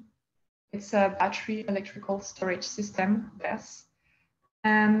solution. It's a battery electrical storage system, BESS.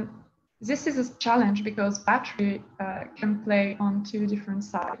 And this is a challenge because battery can play on two different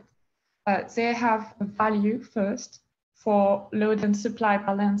sides. They have a value first for load and supply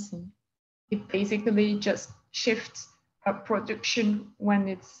balancing. It basically just shifts production when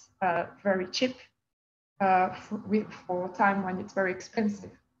it's very cheap for time when it's very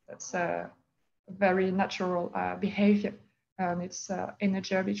expensive. That's a very natural behavior, and it's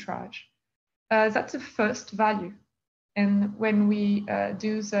energy arbitrage. That's the first value. And when we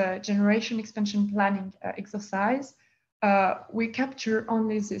do the generation expansion planning exercise, we capture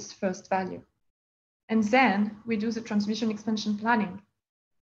only this first value. And then we do the transmission expansion planning.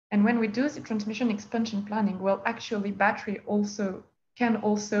 And when we do the transmission expansion planning, well, actually battery can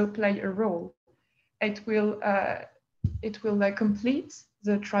also play a role. It will complete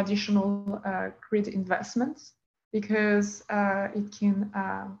the traditional grid investments because it can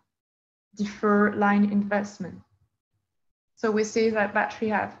defer line investment. So we say that battery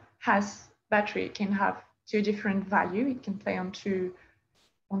can have two different value. It can play on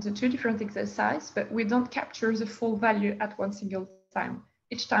the two different exercises, but we don't capture the full value at one single time.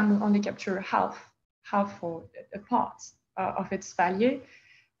 Each time we only capture half for a part of its value.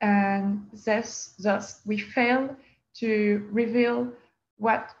 And thus we fail to reveal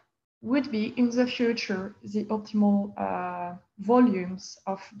what would be in the future the optimal volumes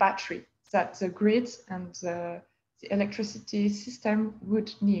of battery that the grid and the electricity system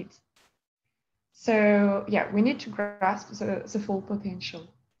would need. So we need to grasp the full potential.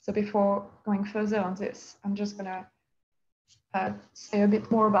 So before going further on this, I'm just gonna say a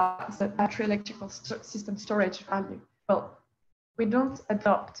bit more about the battery electrical system storage value. Well, we don't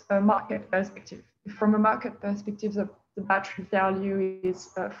adopt a market perspective. From a market perspective, the battery value is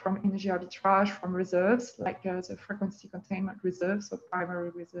from energy arbitrage, from reserves, like the frequency containment reserve, so primary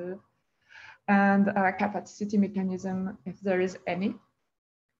reserve, and capacity mechanism, if there is any.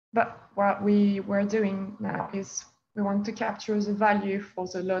 But what we were doing now is we want to capture the value for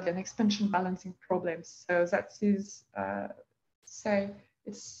the load and expansion balancing problems. So that is, say,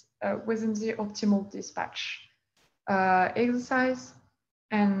 it's within the optimal dispatch exercise.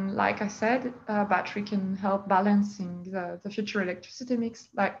 And like I said, battery can help balancing the future electricity mix,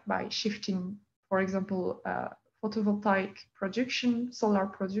 like by shifting, for example, photovoltaic production, solar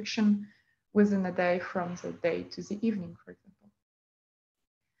production within a day from the day to the evening, for example.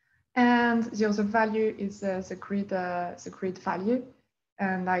 And the other value is the grid value.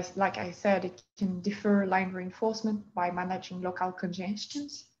 And like I said, it can defer line reinforcement by managing local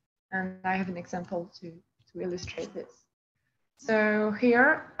congestions. And I have an example to illustrate this. So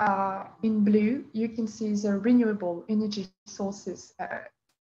here in blue, you can see the renewable energy sources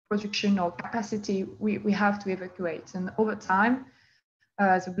production or capacity we have to evacuate. And over time,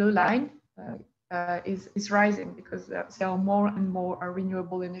 the blue line is rising because there are more and more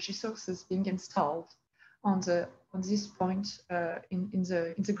renewable energy sources being installed on this point in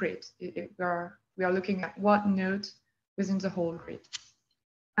the grid. We are looking at what node within the whole grid.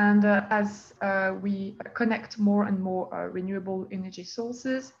 And as we connect more and more renewable energy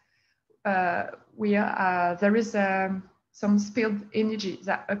sources, there is some spilled energy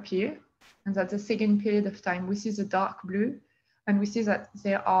that appear, and at the second period of time, we see the dark blue, and we see that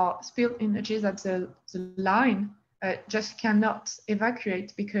there are spilled energy that the line just cannot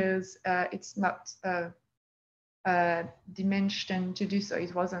evacuate because it's not dimensioned to do so.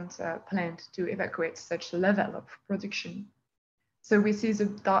 It wasn't planned to evacuate such a level of production. So we see the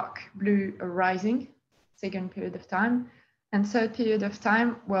dark blue rising, second period of time, and third period of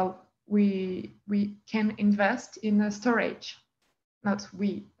time, well, we can invest in a storage, not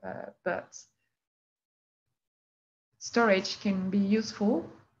we, but storage can be useful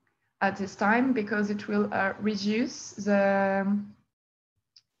at this time because it will reduce the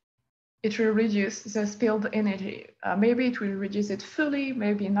spilled energy. Maybe it will reduce it fully,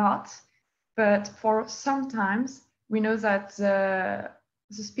 maybe not, but for sometimes we know that the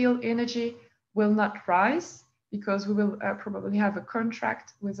spilled energy will not rise because we will probably have a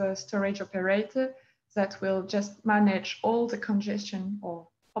contract with a storage operator that will just manage all the congestion, or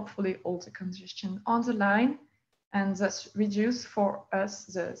hopefully all the congestion on the line, and thus reduce for us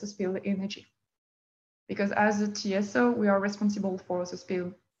the spilled energy. Because as a TSO, we are responsible for the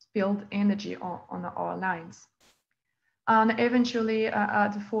spilled energy on our lines. And eventually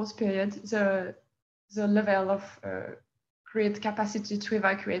at the fourth period, the level of grid capacity to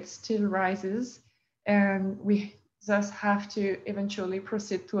evacuate still rises, and we thus have to eventually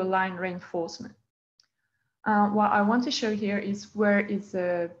proceed to a line reinforcement. What I want to show here is where is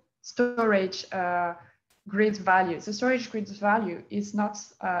the storage grid value. The storage grid value is not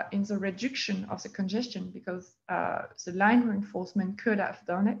in the reduction of the congestion because the line reinforcement could have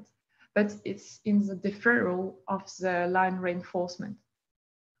done it, but it's in the deferral of the line reinforcement.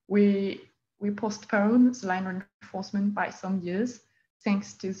 We postpone the line reinforcement by some years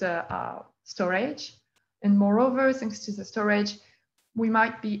thanks to the storage. And moreover, thanks to the storage, we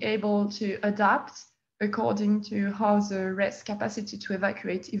might be able to adapt according to how the rest capacity to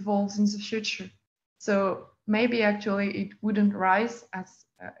evacuate evolves in the future. So maybe actually it wouldn't rise as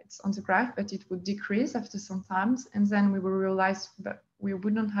it's on the graph, but it would decrease after some times. And then we will realize that we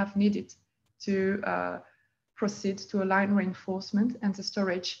wouldn't have needed to proceed to a line reinforcement, and the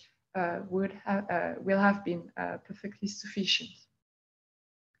storage will have been perfectly sufficient.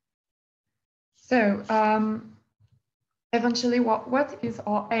 So eventually, what is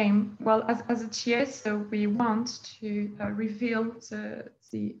our aim? Well, as a TSO, we want to reveal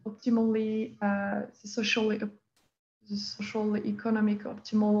the optimally, the social economic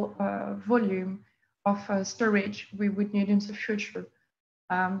optimal volume of storage we would need in the future.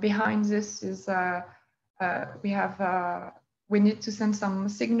 Behind this is we need to send some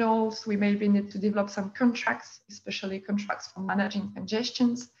signals. We maybe need to develop some contracts, especially contracts for managing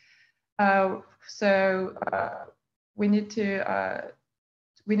congestions. We need to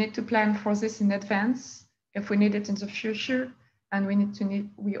plan for this in advance if we need it in the future, and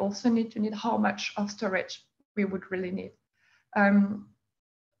we also need to need how much of storage we would really need.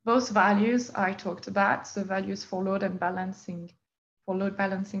 Those values I talked about, the values for load and balancing,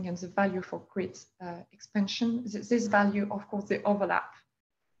 and the value for grid expansion. This value, of course, they overlap,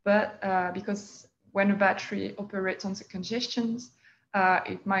 but because when a battery operates on the congestions,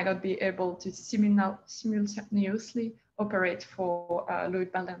 it might not be able to simultaneously operate for load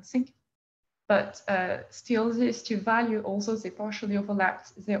balancing. But still, these two values also, they partially overlap.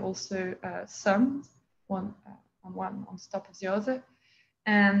 They're also summed, one on top of the other.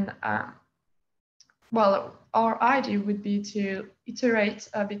 And well, our idea would be to iterate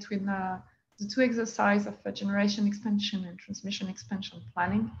between the two exercises of generation expansion and transmission expansion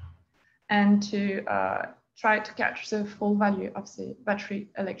planning, and to try to catch the full value of the battery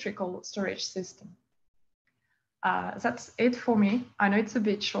electrical storage system. That's it for me. I know it's a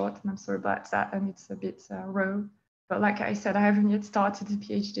bit short, and I'm sorry about that, and it's a bit raw, but like I said, I haven't yet started the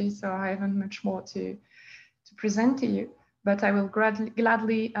PhD, so I haven't much more to present to you, but I will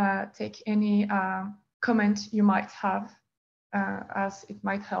gladly take any comment you might have, as it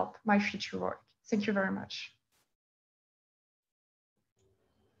might help my future work. Thank you very much.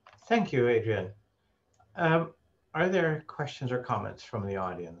 Thank you, Adrienne. Are there questions or comments from the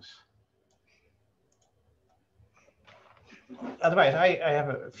audience? Otherwise, I have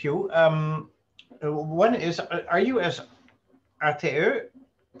a few. One is, are you as RTE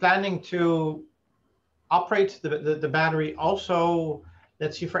planning to operate the battery also,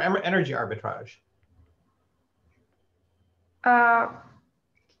 let's see, for energy arbitrage? I'm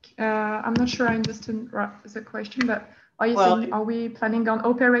not sure I understood the question, but are you saying, are we planning on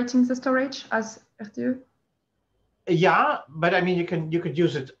operating the storage as RTE? Yeah, but I mean, you could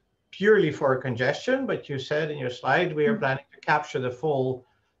use it purely for congestion, but you said in your slide, we are planning to capture the full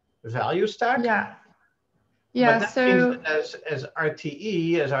value stack. Yeah. Yeah, but that means that as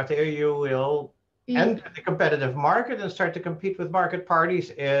RTE, as RTE, you will enter the competitive market and start to compete with market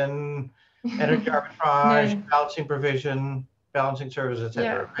parties in energy arbitrage, balancing provision, balancing services, etc.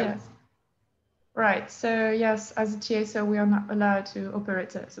 Yeah, right? Yes. Right. So yes, as a TSO, we are not allowed to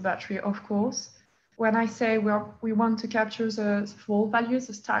operate the battery, of course. When I say we want to capture the full values,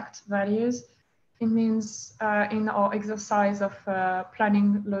 the stacked values, it means in our exercise of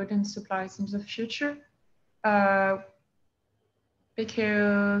planning load and supplies in the future.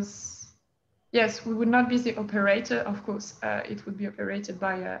 Because yes, we would not be the operator, of course, it would be operated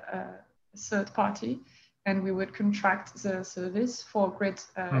by a third party, and we would contract the service for grid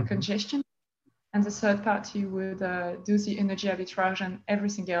congestion, and the third party would do the energy arbitrage and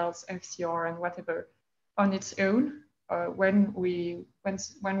everything else, FCR and whatever, on its own when we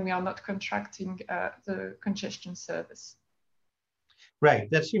are not contracting the congestion service. Right,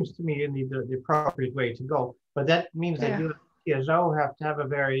 that seems to me indeed the appropriate way to go. But that means that you, TSO, have to have a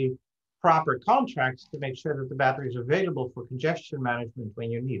very proper contract to make sure that the battery is available for congestion management when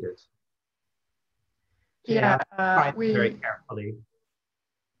you need it. So we very carefully.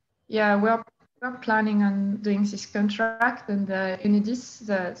 Yeah, we're planning on doing this contract, and Enedis,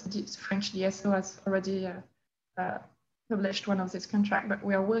 the French DSO, has already published one of these contracts. But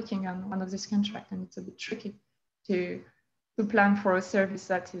we are working on one of these contracts, and it's a bit tricky to plan for a service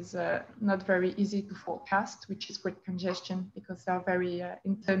that is not very easy to forecast, which is grid congestion, because they are very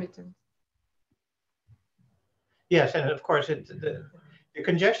intermittent. Yes, and of course, the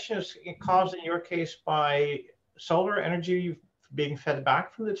congestion is caused in your case by solar energy being fed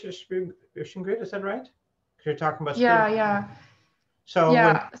back from the distribution grid. Is that right? Because you're talking about So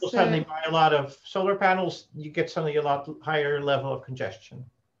when people suddenly buy a lot of solar panels, you get suddenly a lot higher level of congestion.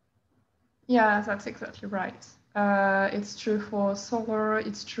 Yeah, that's exactly right. It's true for solar.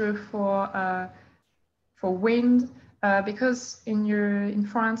 It's true for wind, because in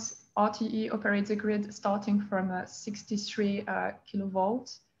France, RTE operates a grid starting from 63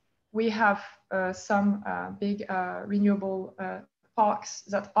 kilovolts. We have some big renewable parks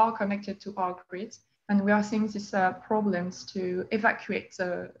that are connected to our grid, and we are seeing these problems to evacuate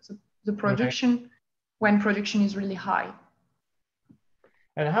the production when production is really high.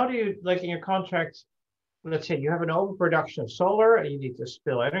 And how do you, like in your contract, let's say you have an overproduction of solar and you need to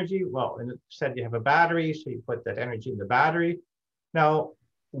spill energy. Well, instead you have a battery, so you put that energy in the battery. Now,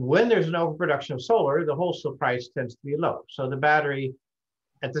 when there's an overproduction of solar, the wholesale price tends to be low. So the battery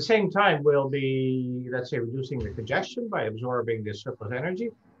at the same time will be, let's say, reducing the congestion by absorbing this surplus energy.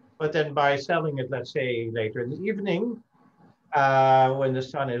 But then by selling it, let's say, later in the evening, when the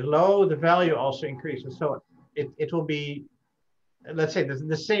sun is low, the value also increases. So it will be, let's say,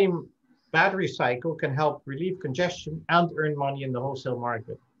 the same battery cycle can help relieve congestion and earn money in the wholesale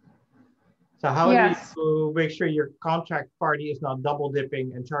market. So how do you make sure your contract party is not double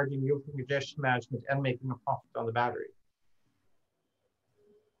dipping and charging you for congestion management and making a profit on the battery?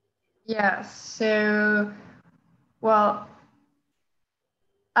 Yeah, so, well,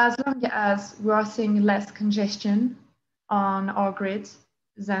 as long as we are seeing less congestion on our grid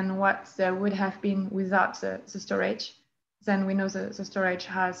than what there would have been without the storage, then we know the storage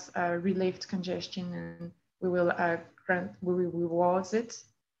has relieved congestion, and we will reward it.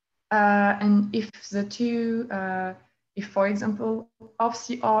 And if the two, if for example,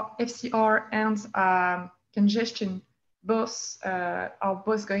 FCR and congestion are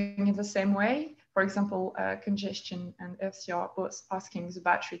both going in the same way, for example, congestion and FCR both asking the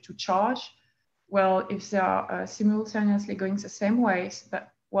battery to charge, well, if they are simultaneously going the same ways,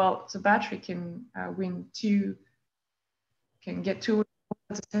 well, the battery can get two at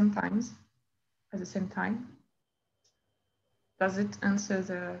the same time. Does it answer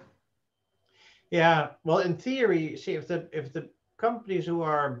the? Yeah, well, in theory, see, if the companies who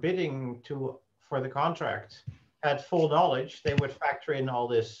are bidding for the contract had full knowledge, they would factor in all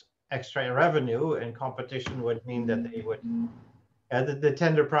this extra revenue, and competition would mean that they would, the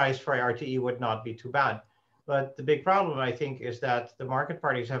tender price for RTE would not be too bad. But the big problem, I think, is that the market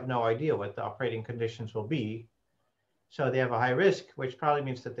parties have no idea what the operating conditions will be. So they have a high risk, which probably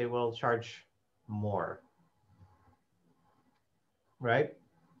means that they will charge more, right?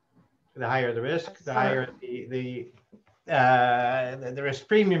 The higher the risk, the higher the risk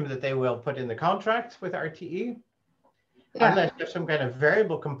premium that they will put in the contract with RTE. Yeah. Unless you have some kind of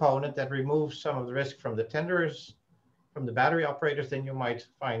variable component that removes some of the risk from the tenderers, from the battery operators, then you might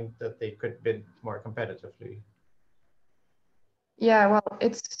find that they could bid more competitively. Yeah, well,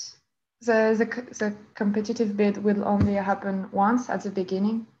 it's the competitive bid will only happen once at the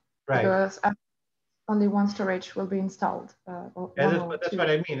beginning, right? Because only one storage will be installed. Yeah, that's what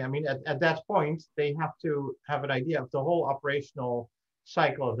I mean. I mean, at that point, they have to have an idea of the whole operational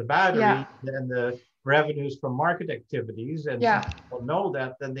cycle of the battery, yeah, and the revenues from market activities, and yeah, people know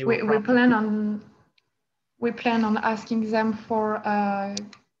that, then they will. We plan on asking them for.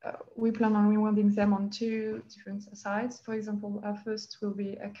 We plan on rewarding them on two different sides. For example, first will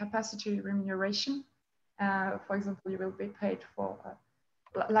be a capacity remuneration. For example, you will be paid for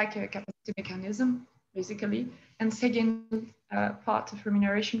like a capacity mechanism, basically. And second part of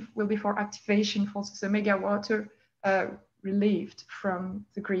remuneration will be for activation for the megawatt relieved from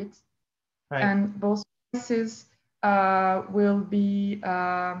the grid. Right. And both prices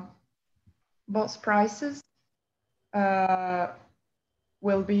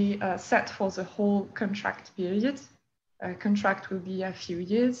will be set for the whole contract period. Contract will be a few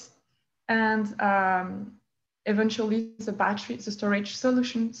years, and eventually the storage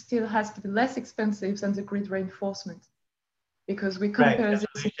solution still has to be less expensive than the grid reinforcement, because we compare.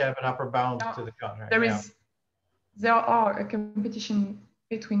 Right. You have an upper bound to the contract. There are a competition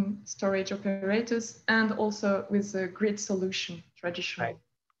between storage operators and also with the grid solution traditional. Right.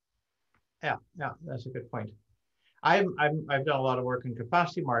 Yeah, that's a good point. I've done a lot of work in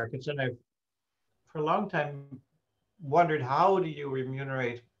capacity markets, and I've for a long time wondered, how do you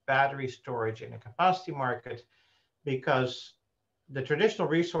remunerate battery storage in a capacity market? Because the traditional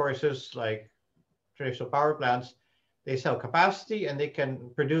resources, like traditional power plants, they sell capacity and they can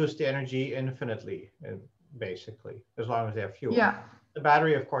produce the energy infinitely, basically, as long as they have fuel. Yeah. The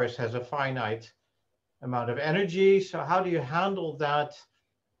battery, of course, has a finite amount of energy. So how do you handle that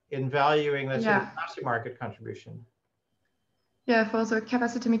in valuing, let's say, the capacity market contribution? Yeah, for the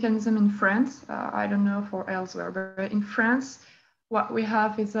capacity mechanism in France, I don't know for elsewhere, but in France, what we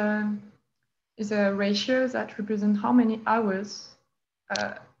have is a ratio that represents how many hours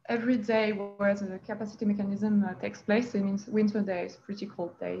every day where the capacity mechanism takes place. It means winter days, pretty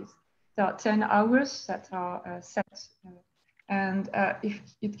cold days. There are 10 hours that are set, and if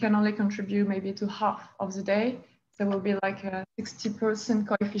it can only contribute maybe to half of the day, there will be like a 60%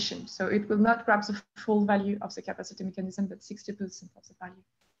 coefficient. So it will not grab the full value of the capacity mechanism, but 60% of the value.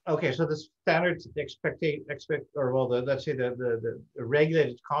 Okay, so the standard let's say the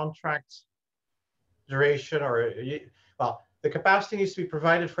regulated contract duration, or well, the capacity needs to be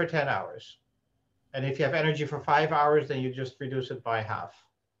provided for 10 hours. And if you have energy for 5 hours, then you just reduce it by half.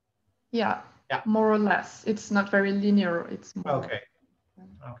 Yeah, more or less. It's not very linear. It's more. Okay.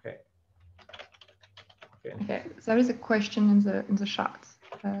 Okay. Okay, there is a question in the chat.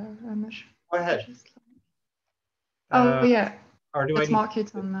 I'm not sure. Go ahead. Yeah. Or do Let's mark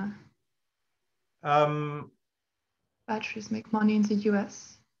it on batteries make money in the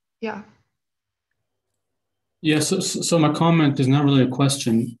US. Yeah. Yeah, so my comment is not really a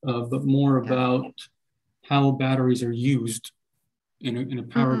question, but more about how batteries are used in a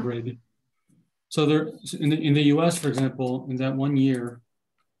power grid. So there, in the US, for example, in that 1 year,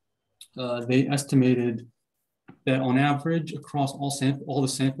 they estimated that on average across all the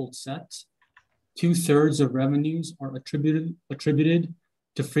sampled sets, 2/3 of revenues are attributed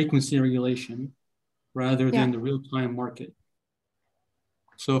to frequency regulation rather than the real-time market.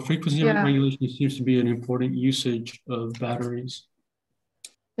 So frequency regulation seems to be an important usage of batteries.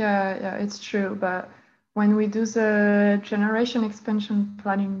 Yeah, it's true. But when we do the generation expansion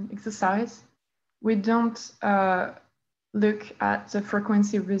planning exercise, we don't look at the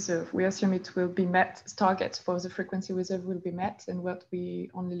frequency reserve. We assume it will be met, targets for the frequency reserve will be met, and what we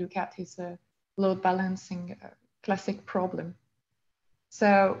only look at is a load balancing classic problem.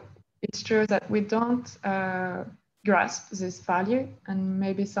 So it's true that we don't grasp this value, and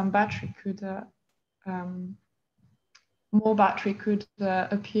maybe some battery could, more battery could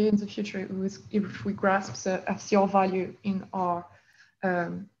appear in the future if we grasp the FCR value in our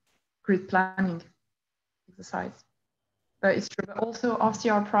grid planning exercise. But it's true. But also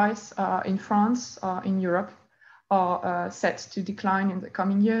FCR price in France, in Europe, are set to decline in the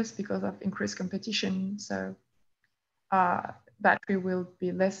coming years because of increased competition. So battery will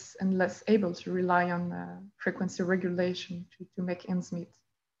be less and less able to rely on frequency regulation to make ends meet.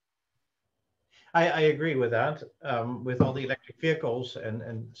 I agree with that. With all the electric vehicles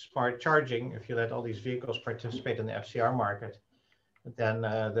and smart charging, if you let all these vehicles participate in the FCR market, then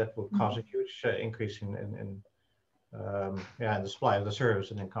that will cause a huge increase in the supply of the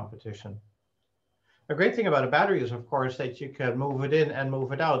service and in competition. A great thing about a battery is, of course, that you can move it in and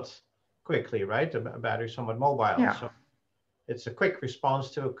move it out quickly, right? A battery is somewhat mobile, yeah. So it's a quick response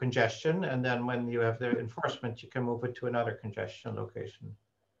to a congestion, and then when you have the enforcement, you can move it to another congestion location.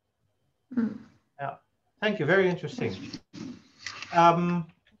 Yeah, thank you. Very interesting.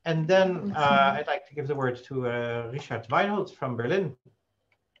 And then I'd like to give the word to Richard Weinhold from Berlin.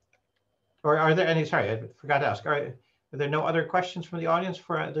 Or are there any, sorry, I forgot to ask, are there no other questions from the audience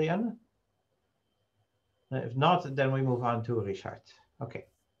for Adrienne? If not, then we move on to Richard. Okay.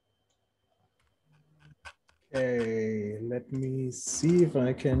 Okay, let me see if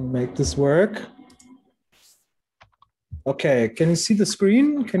I can make this work. Okay, can you see the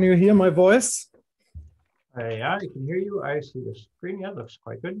screen? Can you hear my voice? Yeah, I can hear you. I see the screen. Yeah, looks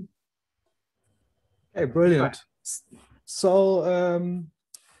quite good. Okay, brilliant. So,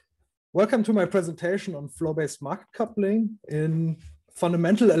 welcome to my presentation on flow-based market coupling in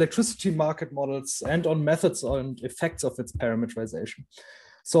fundamental electricity market models and on methods and effects of its parametrization.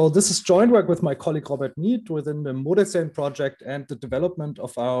 So this is joint work with my colleague Robert Mead within the Modesane project and the development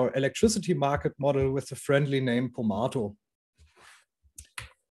of our electricity market model with the friendly name Pomato.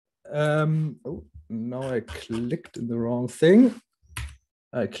 Oh, now I clicked in the wrong thing.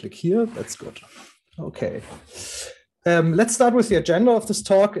 I click here, that's good. Okay. Let's start with the agenda of this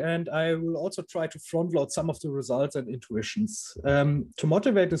talk, and I will also try to front load some of the results and intuitions. To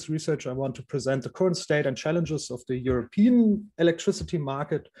motivate this research, I want to present the current state and challenges of the European electricity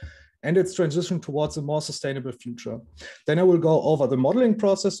market and its transition towards a more sustainable future. Then I will go over the modeling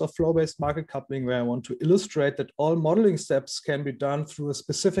process of flow-based market coupling, where I want to illustrate that all modeling steps can be done through a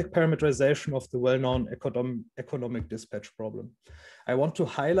specific parametrization of the well-known economic dispatch problem. I want to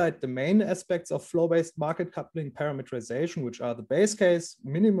highlight the main aspects of flow-based market coupling parametrization, which are the base case,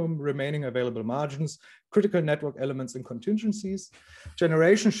 minimum remaining available margins, critical network elements and contingencies,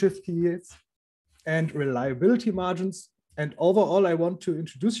 generation shift keys, and reliability margins. And overall, I want to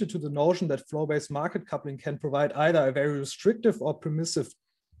introduce you to the notion that flow-based market coupling can provide either a very restrictive or permissive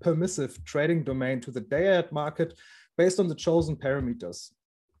trading domain to the day-ahead market based on the chosen parameters.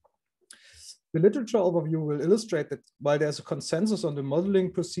 The literature overview will illustrate that while there's a consensus on the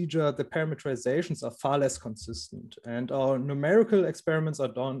modeling procedure, the parametrizations are far less consistent. And our numerical experiments are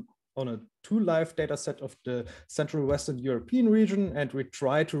done on a 2 live data set of the Central Western European region, and we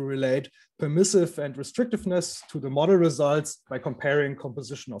try to relate permissive and restrictiveness to the model results by comparing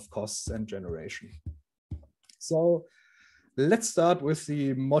composition of costs and generation. So let's start with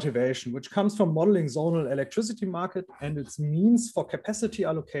the motivation, which comes from modeling zonal electricity market and its means for capacity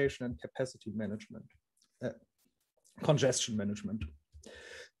allocation and capacity management, congestion management.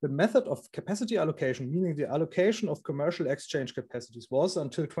 The method of capacity allocation, meaning the allocation of commercial exchange capacities, was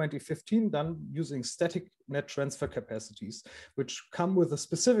until 2015 done using static net transfer capacities, which come with a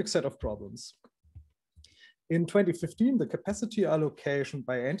specific set of problems. In 2015, the capacity allocation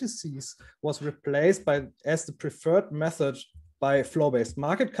by entities was replaced as the preferred method by flow-based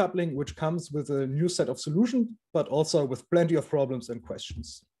market coupling, which comes with a new set of solutions, but also with plenty of problems and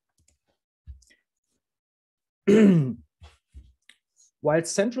questions. While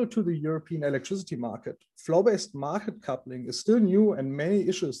central to the European electricity market, flow-based market coupling is still new, and many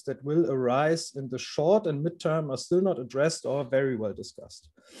issues that will arise in the short and midterm are still not addressed or very well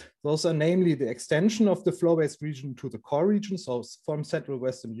discussed. Those are namely the extension of the flow-based region to the core region, so from Central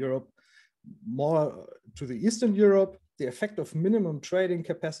Western Europe more to the Eastern Europe, the effect of minimum trading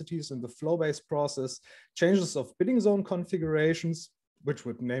capacities in the flow-based process, changes of bidding zone configurations, which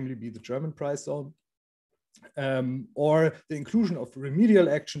would namely be the German price zone, or the inclusion of remedial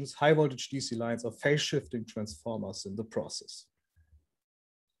actions, high voltage DC lines, or phase shifting transformers in the process.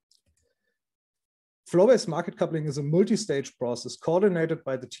 Flow-based market coupling is a multi-stage process coordinated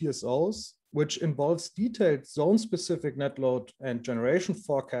by the TSOs, which involves detailed zone-specific net load and generation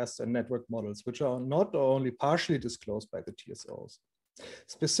forecasts and network models, which are not or only partially disclosed by the TSOs.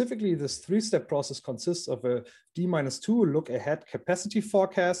 Specifically, this 3-step process consists of a D-2 look-ahead capacity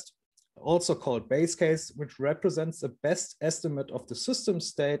forecast, also called base case, which represents the best estimate of the system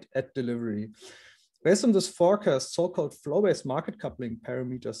state at delivery. Based on this forecast, so-called flow-based market coupling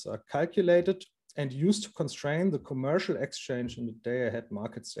parameters are calculated and used to constrain the commercial exchange in the day-ahead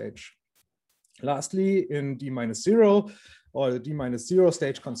market stage. Lastly, in D-0, or the D-0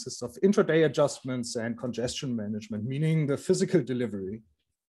 stage consists of intraday adjustments and congestion management, meaning the physical delivery.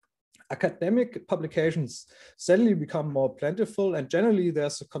 Academic publications steadily become more plentiful, and generally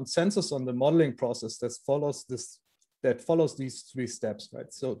there's a consensus on the modeling process that follows these three steps,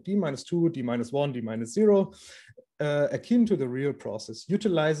 right? So D-2, D-1, D-0, akin to the real process,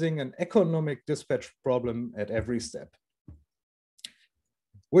 utilizing an economic dispatch problem at every step,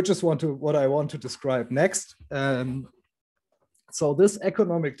 which is what I want to describe next. So this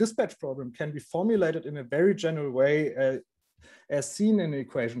economic dispatch problem can be formulated in a very general way as seen in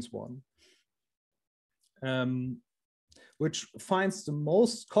equations 1, which finds the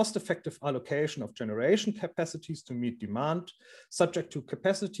most cost-effective allocation of generation capacities to meet demand, subject to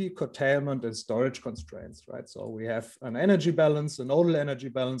capacity, curtailment, and storage constraints, right? So we have an energy balance, a nodal energy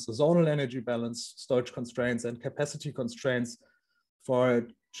balance, a zonal energy balance, storage constraints, and capacity constraints for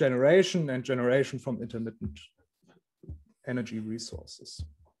generation and generation from intermittent energy resources.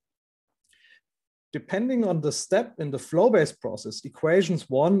 Depending on the step in the flow-based process, equations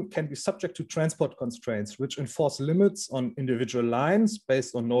 1 can be subject to transport constraints, which enforce limits on individual lines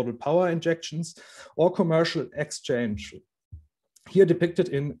based on nodal power injections or commercial exchange, here depicted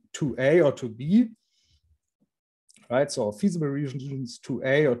in 2A or 2B, right? So feasible regions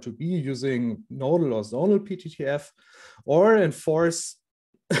 2A or 2B using nodal or zonal PTTF, or enforce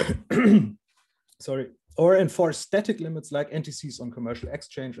or enforce static limits like NTCs on commercial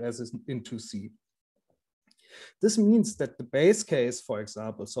exchange as is in 2C. This means that the base case, for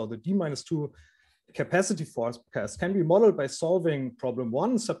example, so the D-2 capacity forecast can be modeled by solving problem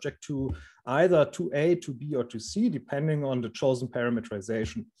 1 subject to either 2A, 2B, or 2C, depending on the chosen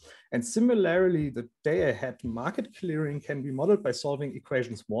parametrization. And similarly, the day-ahead market clearing can be modeled by solving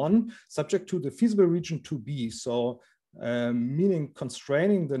equations 1 subject to the feasible region 2B, so meaning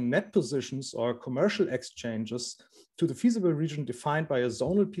constraining the net positions or commercial exchanges to the feasible region defined by a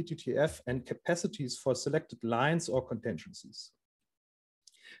zonal PTTF and capacities for selected lines or contingencies.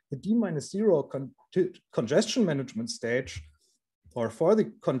 The D-0 congestion management stage, or for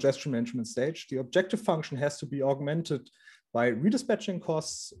the congestion management stage, the objective function has to be augmented by redispatching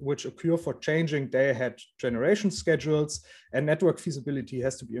costs, which occur for changing day-ahead generation schedules, and network feasibility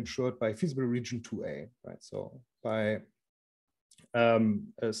has to be ensured by feasible region 2A, right? So by a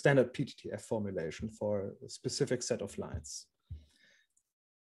standard PTTF formulation for a specific set of lines.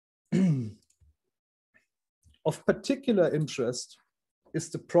 Of particular interest is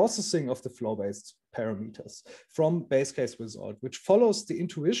the processing of the flow-based parameters from base case result, which follows the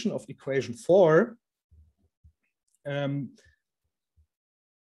intuition of equation 4,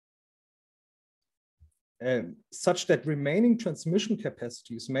 such that remaining transmission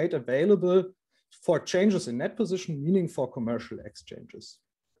capacity is made available for changes in net position, meaning for commercial exchanges.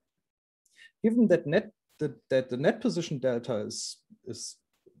 Given that the net position delta is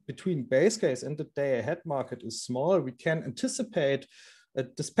between base case and the day ahead market is small, we can anticipate a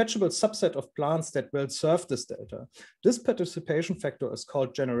dispatchable subset of plants that will serve this delta. This participation factor is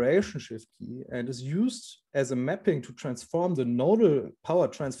called generation shift key and is used as a mapping to transform the nodal power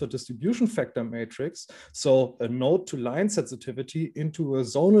transfer distribution factor matrix, so a node to line sensitivity, into a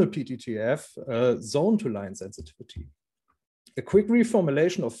zonal PTTF, zone to line sensitivity. A quick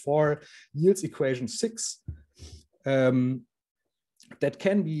reformulation of 4 yields equation 6 that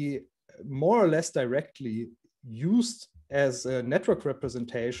can be more or less directly used as a network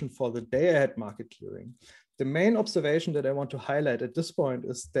representation for the day-ahead market clearing. The main observation that I want to highlight at this point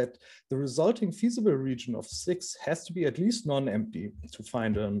is that the resulting feasible region of 6 has to be at least non-empty to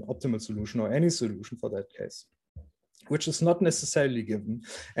find an optimal solution, or any solution for that case, which is not necessarily given,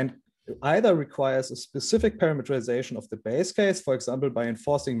 and either requires a specific parametrization of the base case, for example, by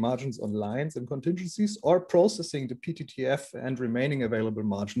enforcing margins on lines and contingencies, or processing the PTTF and remaining available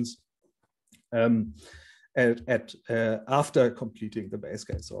margins after completing the base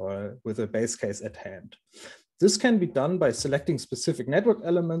case, or with a base case at hand. This can be done by selecting specific network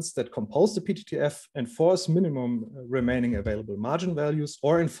elements that compose the PTTF, enforce minimum remaining available margin values,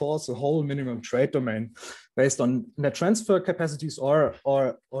 or enforce a whole minimum trade domain based on net transfer capacities or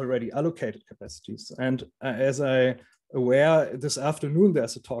already allocated capacities. And as I'm aware, this afternoon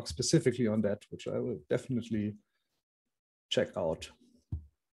there's a talk specifically on that, which I will definitely check out.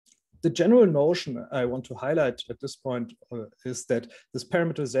 The general notion I want to highlight at this point is that this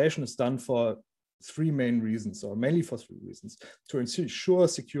parameterization is done for three main reasons, or mainly for three reasons: to ensure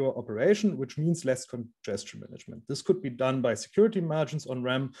secure operation, which means less congestion management. This could be done by security margins on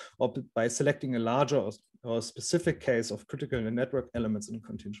RAM, or by selecting a larger or specific case of critical network elements and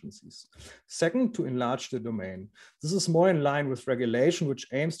contingencies. Second, to enlarge the domain. This is more in line with regulation, which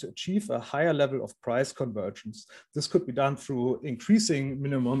aims to achieve a higher level of price convergence. This could be done through increasing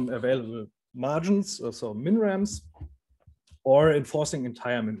minimum available margins, so min-RAMs, or enforcing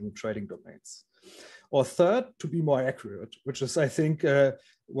entire minimum trading domains. Or third, to be more accurate, which is, I think,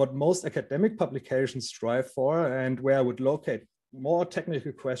 what most academic publications strive for, and where I would locate more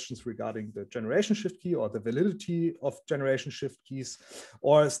technical questions regarding the generation shift key or the validity of generation shift keys,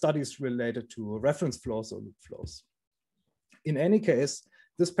 or studies related to reference flows or loop flows. In any case,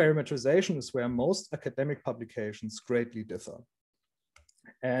 this parametrization is where most academic publications greatly differ.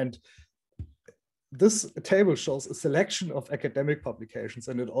 And this table shows a selection of academic publications,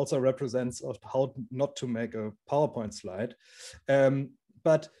 and it also represents how not to make a PowerPoint slide.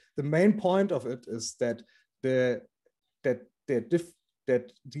 But the main point of it is that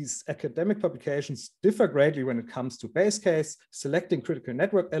these academic publications differ greatly when it comes to base case, selecting critical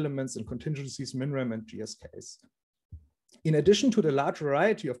network elements, and contingencies, min-RAM and GSKs. In addition to the large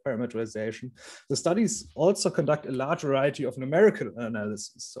variety of parameterization, the studies also conduct a large variety of numerical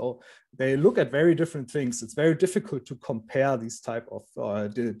analysis. So they look at very different things. It's very difficult to compare these type of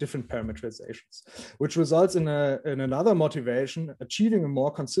the different parameterizations, which results in another motivation: achieving a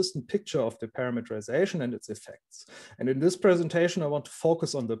more consistent picture of the parameterization and its effects. And in this presentation, I want to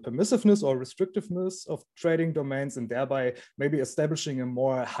focus on the permissiveness or restrictiveness of trading domains, and thereby maybe establishing a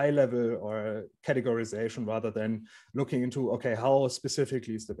more high level or categorization, rather than looking into, okay, how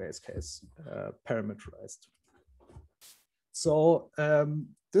specifically is the base case parameterized. So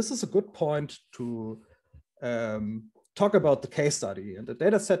this is a good point to talk about the case study. And the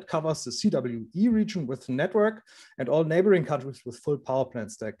data set covers the CWE region with network and all neighboring countries with full power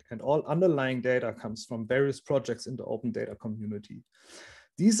plant stack, and all underlying data comes from various projects in the open data community.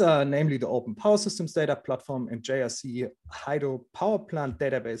 These are namely the Open Power Systems Data Platform and JRC Hydro Power Plant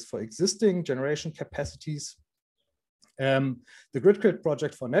Database for existing generation capacities. The GridKit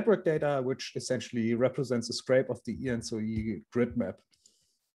project for network data, which essentially represents a scrape of the ENSOE grid map.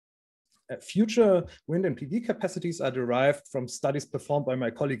 Future wind and PV capacities are derived from studies performed by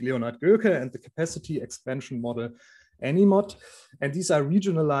my colleague Leonhard Göke and the capacity expansion model ANIMOD. And these are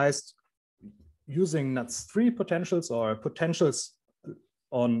regionalized using NUTS3 potentials, or potentials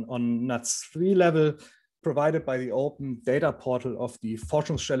on NUTS3 level, provided by the open data portal of the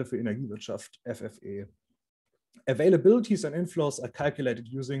Forschungsstelle für Energiewirtschaft, FFE. Availabilities and inflows are calculated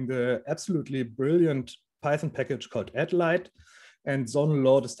using the absolutely brilliant Python package called AddLight, and zonal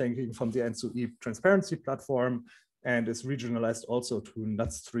load is taken from the ENSOE transparency platform and is regionalized also to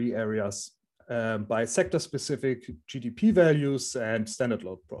NUTS3 areas by sector-specific GDP values and standard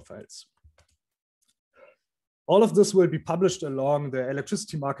load profiles. All of this will be published along the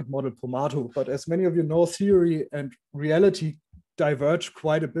electricity market model POMATO, but as many of you know, theory and reality diverge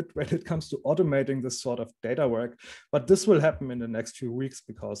quite a bit when it comes to automating this sort of data work. But this will happen in the next few weeks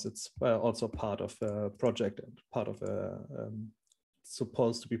because it's also part of a project and part of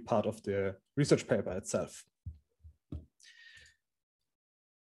supposed to be part of the research paper itself.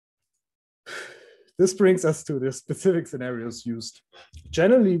 This brings us to the specific scenarios used.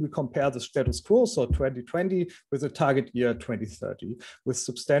 Generally, we compare the status quo, so 2020, with the target year 2030, with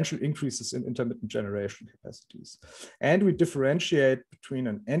substantial increases in intermittent generation capacities. And we differentiate between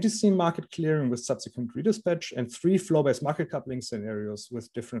an anti-steam market clearing with subsequent redispatch and 3 flow-based market coupling scenarios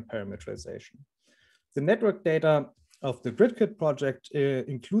with different parameterization. The network data of the GridKit project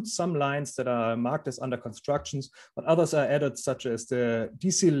includes some lines that are marked as under constructions, but others are added, such as the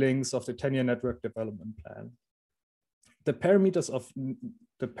DC links of the 10-year network development plan. The parameters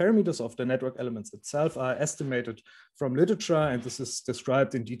of the network elements itself are estimated from literature, and this is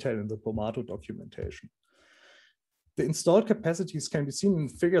described in detail in the POMATO documentation. The installed capacities can be seen in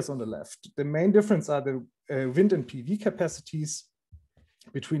figures on the left. The main difference are the wind and PV capacities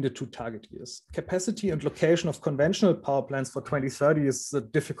between the 2 target years. Capacity and location of conventional power plants for 2030 is a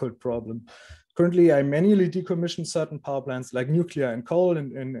difficult problem. Currently, I manually decommission certain power plants like nuclear and coal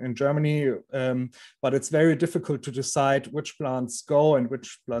in Germany, but it's very difficult to decide which plants go and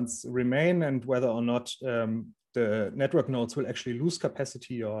which plants remain, and whether or not the network nodes will actually lose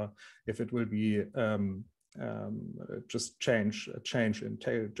capacity, or if it will be just change in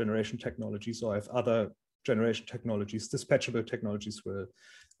generation technologies, or if other generation technologies, dispatchable technologies, will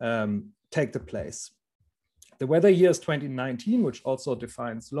take the place. The weather year is 2019, which also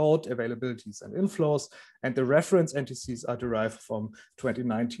defines load, availabilities, and inflows. And the reference NTCs are derived from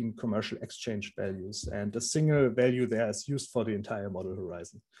 2019 commercial exchange values. And a single value there is used for the entire model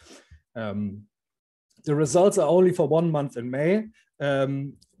horizon. The results are only for 1 month in May,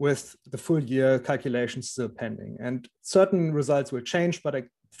 with the full year calculations still pending. And certain results will change, but I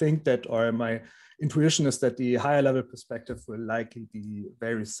think that, or my intuition is that the higher level perspective will likely be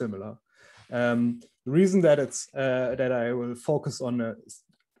very similar. The reason that that I will focus on a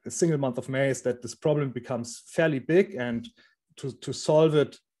single month of May is that this problem becomes fairly big, and to solve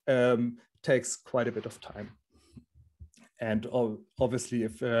it takes quite a bit of time. And obviously,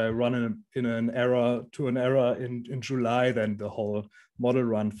 if run in an error in July, then the whole model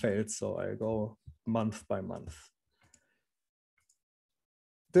run fails. So I go month by month.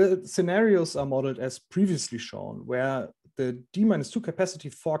 The scenarios are modeled as previously shown, where the D-2 capacity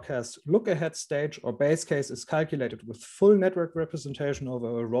forecast look-ahead stage or base case is calculated with full network representation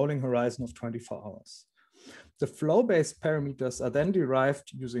over a rolling horizon of 24 hours. The flow-based parameters are then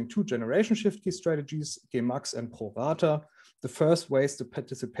derived using 2 generation shift key strategies, Gmax and prorata. The first weighs the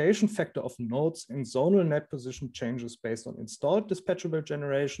participation factor of nodes in zonal net position changes based on installed dispatchable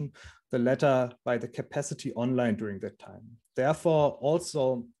generation, the latter by the capacity online during that time. Therefore,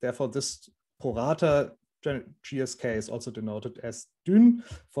 this prorata GSK is also denoted as dyn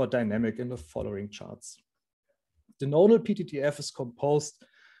for dynamic in the following charts. The nodal PTTF is composed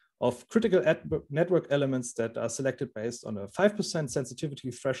of critical network elements that are selected based on a 5%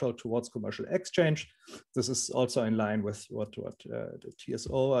 sensitivity threshold towards commercial exchange. This is also in line with what the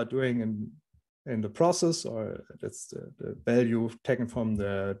TSO are doing in the process, or that's the value taken from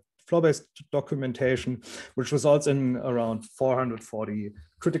the flow-based documentation, which results in around 440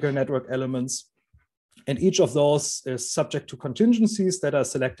 critical network elements. And each of those is subject to contingencies that are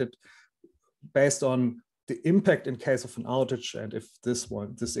selected based on the impact in case of an outage, and if this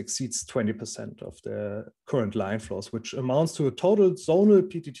exceeds 20% of the current line flows, which amounts to a total zonal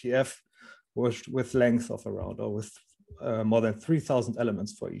PTTF with length of around, or with more than 3,000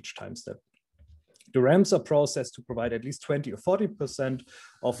 elements for each time step. The RAMs are processed to provide at least 20 or 40%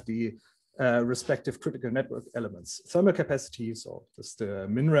 of the respective critical network elements. Thermal capacity, so this is the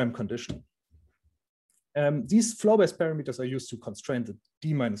min-RAM condition. These flow-based parameters are used to constrain the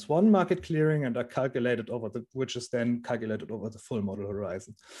D-1 market clearing and are calculated which is then calculated over the full model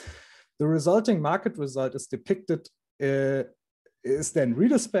horizon. The resulting market result is depicted, is then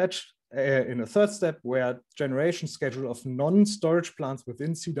redispatched in a third step, where generation schedule of non-storage plants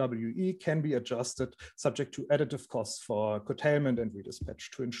within CWE can be adjusted subject to additive costs for curtailment and redispatch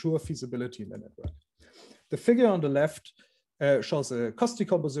to ensure feasibility in the network. The figure on the left shows a cost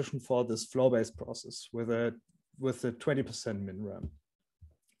decomposition for this flow-based process with a 20% min-RAM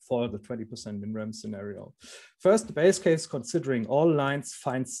for the 20% min-RAM scenario. First, the base case considering all lines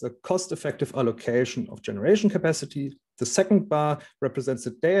finds a cost-effective allocation of generation capacity. The second bar represents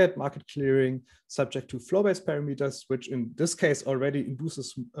the day-ahead market clearing subject to flow-based parameters, which in this case already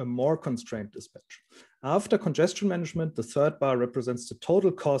induces a more constrained dispatch. After congestion management, the third bar represents the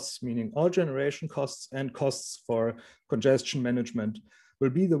total costs, meaning all generation costs and costs for congestion management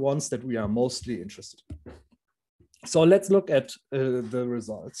will be the ones that we are mostly interested in. So let's look at the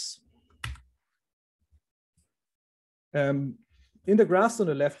results. In the graphs on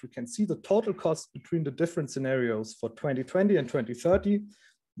the left, we can see the total cost between the different scenarios for 2020 and 2030,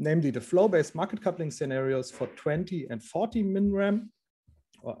 namely the flow-based market coupling scenarios for 20 and 40 min-RAM,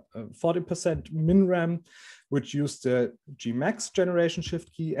 or 40% min-RAM, which use the Gmax generation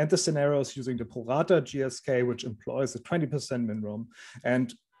shift key, and the scenarios using the prorata GSK, which employs a 20% min-RAM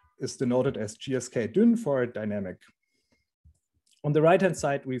and is denoted as GSK dyn for a dynamic. On the right-hand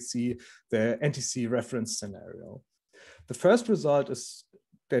side, we see the NTC reference scenario. The first result is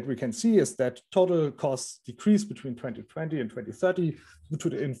that we can see is that total costs decrease between 2020 and 2030 due to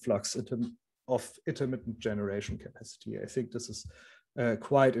the influx of intermittent generation capacity. I think this is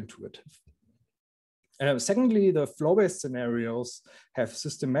quite intuitive. Secondly, the flow-based scenarios have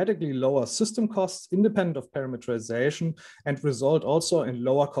systematically lower system costs independent of parametrization and result also in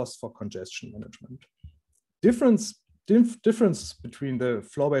lower costs for congestion management. Difference between the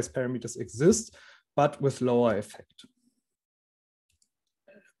flow-based parameters exists, but with lower effect.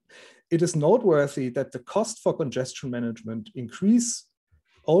 It is noteworthy that the cost for congestion management increase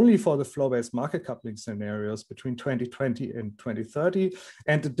only for the flow-based market coupling scenarios between 2020 and 2030,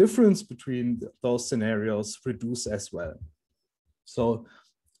 and the difference between those scenarios reduce as well. So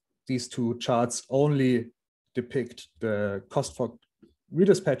these two charts only depict the cost for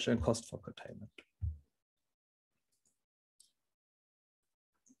redispatch and cost for curtailment.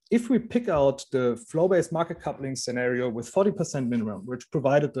 if we pick out the flow-based market coupling scenario with 40% minimum, which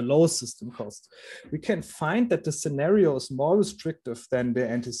provided the lowest system cost, we can find that the scenario is more restrictive than the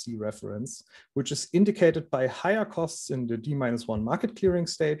NTC reference, which is indicated by higher costs in the D-1 market clearing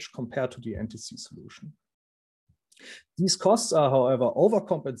stage compared to the NTC solution. These costs are, however,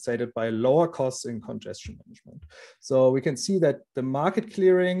 overcompensated by lower costs in congestion management. So we can see that the market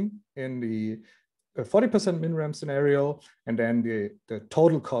clearing in the 40% min-RAM scenario, and then the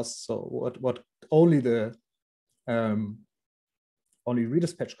total costs, so what only the only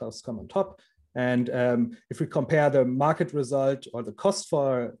redispatch costs come on top. And if we compare the market result or the cost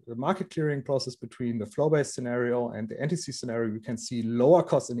for the market clearing process between the flow-based scenario and the NTC scenario, we can see lower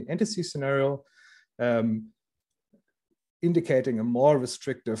costs in the NTC scenario, indicating a more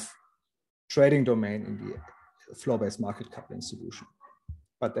restrictive trading domain in the flow-based market coupling solution.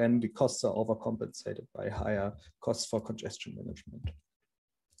 But then the costs are overcompensated by higher costs for congestion management.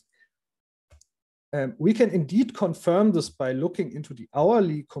 We can indeed confirm this by looking into the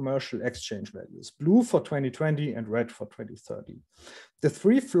hourly commercial exchange values, blue for 2020 and red for 2030. The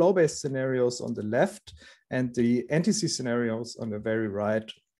three flow-based scenarios on the left and the NTC scenarios on the very right,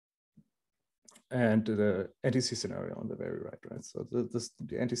 and the NTC scenario on the very right. So the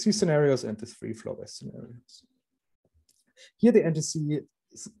NTC scenarios and the three flow-based scenarios. Here the NTC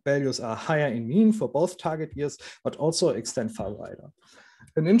values are higher in mean for both target years, but also extend far wider.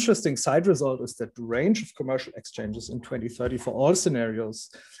 An interesting side result is that the range of commercial exchanges in 2030 for all scenarios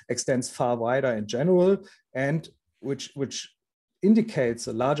extends far wider in general, and which indicates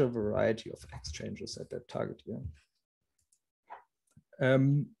a larger variety of exchanges at that target year.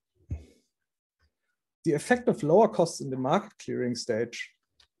 The effect of lower costs in the market clearing stage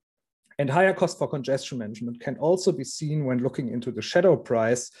and higher cost for congestion management can also be seen when looking into the shadow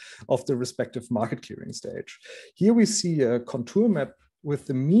price of the respective market clearing stage. Here we see a contour map with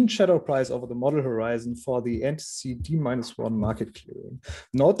the mean shadow price over the model horizon for the NTC D-1 market clearing.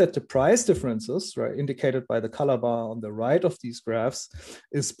 Note that the price differences, right, indicated by the color bar on the right of these graphs,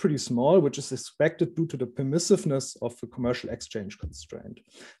 is pretty small, which is expected due to the permissiveness of the commercial exchange constraint.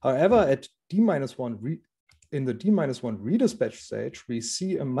 However, at in the D-1 redispatch stage, we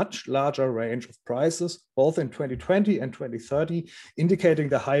see a much larger range of prices, both in 2020 and 2030, indicating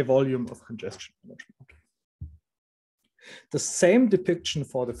the high volume of congestion management. The same depiction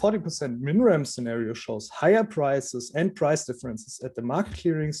for the 40% min-RAM scenario shows higher prices and price differences at the market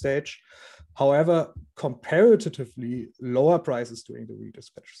clearing stage. However, comparatively lower prices during the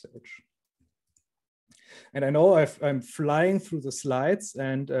redispatch stage. And I know I'm flying through the slides,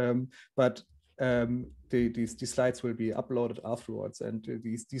 and these slides will be uploaded afterwards. And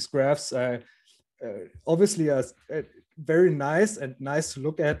these graphs obviously are very nice and nice to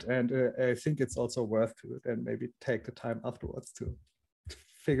look at, and I think it's also worth to it and maybe take the time afterwards to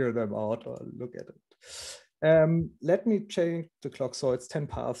figure them out or look at it. Let me change the clock so it's 10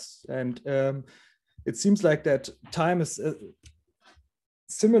 past, and it seems like that time is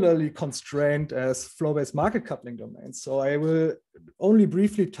similarly constrained as flow-based market coupling domains. So I will only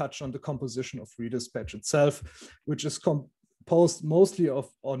briefly touch on the composition of redispatch itself, which is composed mostly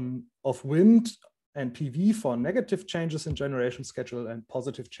of wind and PV for negative changes in generation schedule, and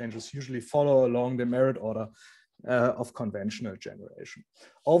positive changes usually follow along the merit order of conventional generation.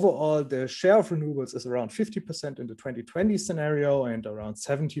 Overall, the share of renewables is around 50% in the 2020 scenario and around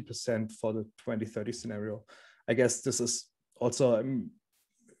 70% for the 2030 scenario. I guess this is also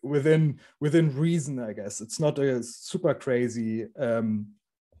within reason, I guess. It's not a super crazy,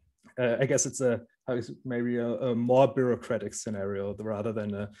 I guess it's maybe a more bureaucratic scenario rather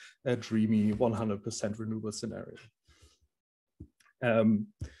than a dreamy 100% renewable scenario.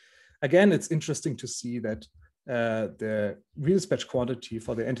 Again, it's interesting to see that the redispatch quantity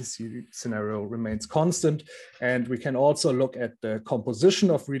for the NTC scenario remains constant, and we can also look at the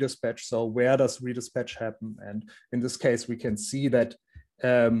composition of redispatch. So where does redispatch happen? And in this case, we can see that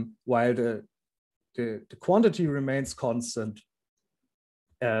while the quantity remains constant,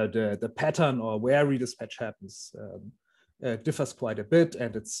 the pattern or where redispatch happens differs quite a bit,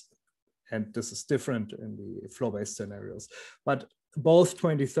 and this is different in the flow-based scenarios. But both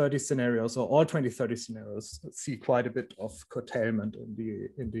 2030 scenarios, or all 2030 scenarios, see quite a bit of curtailment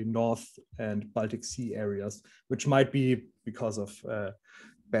in the North and Baltic Sea areas, which might be because of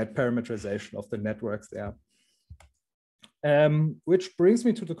bad parametrization of the networks there. Which brings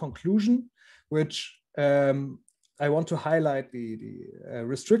me to the conclusion, which I want to highlight the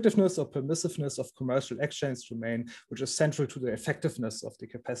restrictiveness or permissiveness of commercial exchange domain, which is central to the effectiveness of the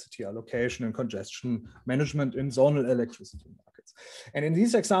capacity allocation and congestion management in zonal electricity markets. markets. And in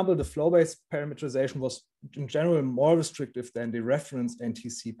this example, the flow-based parameterization was in general more restrictive than the reference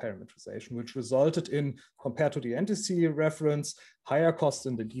NTC parameterization, which resulted in, compared to the NTC reference, higher costs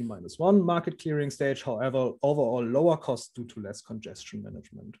in the D-1 market clearing stage, however, overall lower costs due to less congestion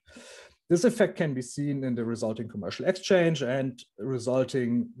management. This effect can be seen in the resulting commercial exchange and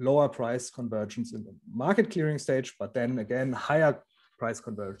resulting lower price convergence in the market clearing stage, but then again, higher price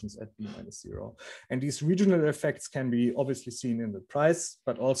convergence at B-0. And these regional effects can be obviously seen in the price,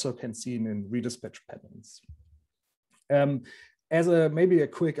 but also can be seen in redispatch patterns. As maybe a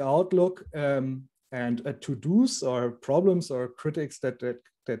quick outlook and to-dos or problems or critics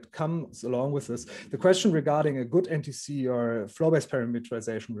that comes along with this, the question regarding a good NTC or flow-based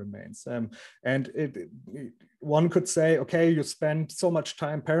parameterization remains. One could say, okay, you spend so much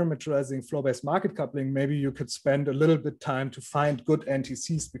time parameterizing flow-based market coupling, maybe you could spend a little bit time to find good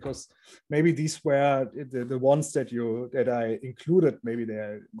NTCs, because maybe these were the ones that I included, maybe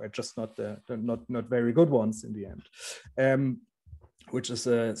they were just not very good ones in the end, which is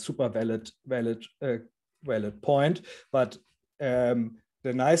a super valid point. But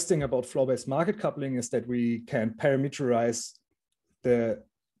the nice thing about flow-based market coupling is that we can parameterize the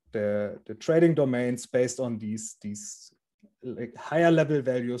trading domains based on these like higher level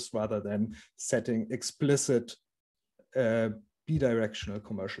values rather than setting explicit bidirectional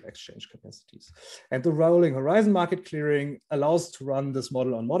commercial exchange capacities. And the rolling horizon market clearing allows to run this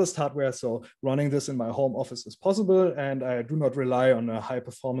model on modest hardware. So running this in my home office is possible, and I do not rely on a high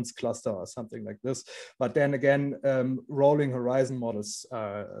performance cluster or something like this. But then again, rolling horizon models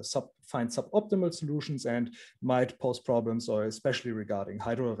find suboptimal solutions and might pose problems, or especially regarding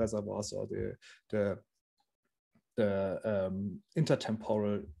hydro reservoirs or the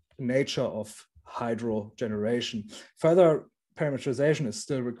intertemporal nature of hydro generation. Further parameterization is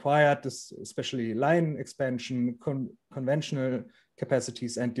still required, especially line expansion, conventional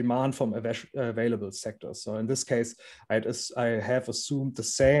capacities, and demand from available sectors. So in this case, I have assumed the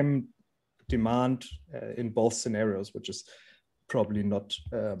same demand in both scenarios, which is probably not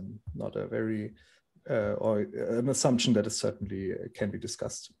a very or an assumption that is certainly can be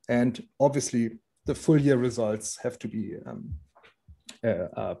discussed. And obviously, the full year results have to be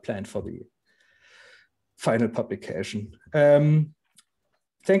planned for the final publication.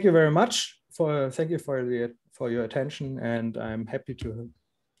 Thank you very much for your attention, and I'm happy to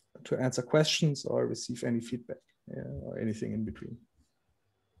answer questions or receive any feedback or anything in between.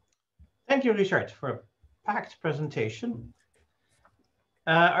 Thank you, Richard, for a packed presentation.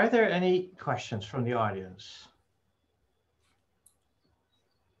 Are there any questions from the audience?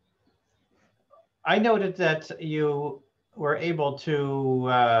 I noted that you were able to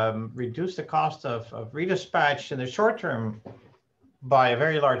reduce the cost of redispatch in the short term by a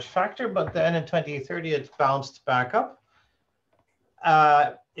very large factor, but then in 2030 it bounced back up.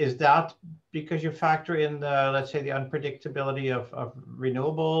 Is that because you factor in the, let's say, the unpredictability of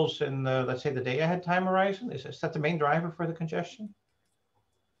renewables in the, let's say, the day ahead time horizon? Is that the main driver for the congestion?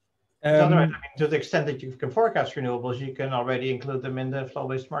 I mean, to the extent that you can forecast renewables, you can already include them in the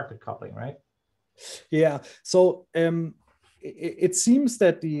flow-based market coupling, right? Yeah. So it seems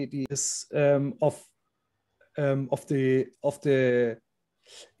that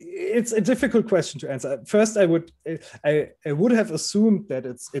it's a difficult question to answer. First, I would have assumed that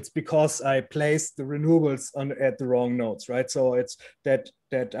it's because I placed the renewables at the wrong nodes, right? So it's that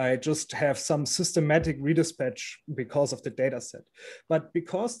I just have some systematic redispatch because of the data set. But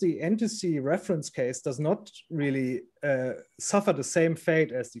because the NTC reference case does not really suffer the same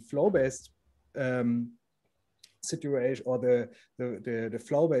fate as the flow-based situation or the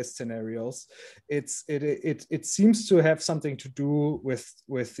flow-based scenarios, it seems to have something to do with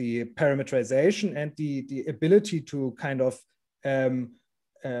the parameterization and the ability to kind of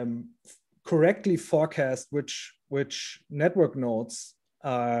correctly forecast which network nodes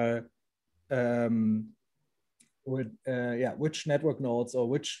are which network nodes or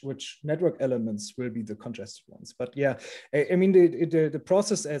which network elements will be the congested ones. But yeah, I mean the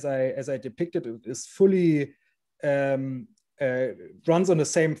process as I depicted it is fully runs on the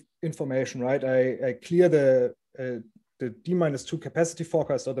same information, right? I clear the D-2 capacity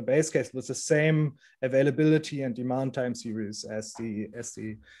forecast or the base case with the same availability and demand time series as the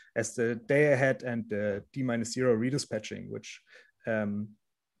day ahead and the D-0 redispatching,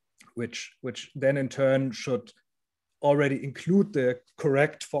 which then in turn should already include the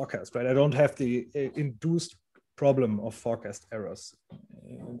correct forecast, right? I don't have the induced problem of forecast errors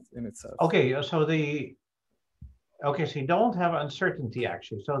in itself. Okay, so so you don't have uncertainty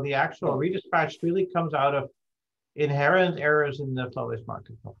actually. So the actual redispatch really comes out of inherent errors in the flow-based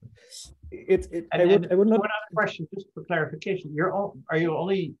market coupling? I would not. One other question, just for clarification: are you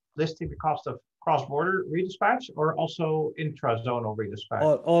only listing the cost of cross-border redispatch, or also intra-zonal redispatch?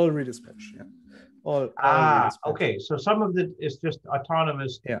 All redispatch, yeah. All redispatch. Okay. So some of it is just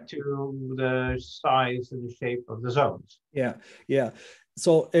autonomous to the size and the shape of the zones. Yeah, yeah.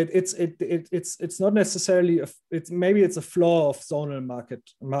 So it's not necessarily maybe it's a flaw of zonal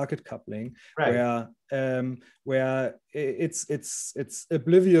market coupling, right, where it's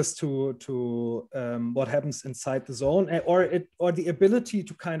oblivious to what happens inside the zone, or the ability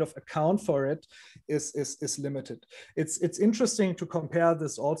to kind of account for it is limited. It's interesting to compare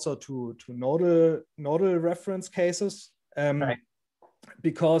this also to nodal reference cases, right,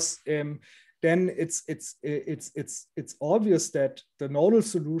 because then it's obvious that the nodal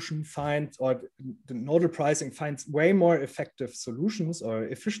solution finds, or the nodal pricing finds, way more effective solutions or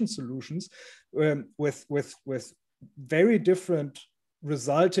efficient solutions with very different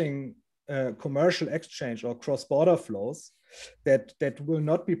resulting commercial exchange or cross-border flows that will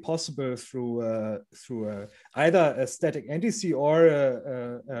not be possible through either a static NDC or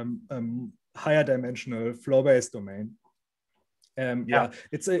a higher dimensional flow-based domain.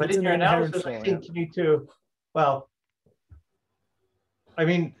 It's an inherent flaw. I think you need to, well, I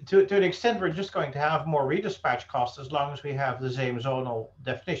mean, to an extent, we're just going to have more redispatch costs as long as we have the same zonal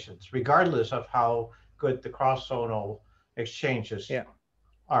definitions, regardless of how good the cross-zonal exchanges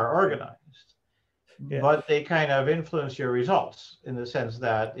are organized. But they kind of influence your results in the sense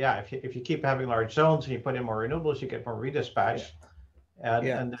that, if you keep having large zones and you put in more renewables, you get more redispatch.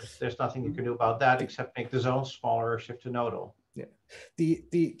 And there's nothing you can do about that except make the zones smaller or shift to nodal. Yeah,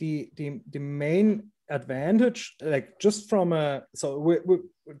 the main advantage, like just from we're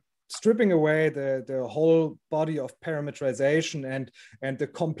stripping away the whole body of parametrization and the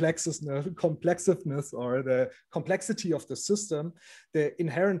complexness or the complexity of the system. The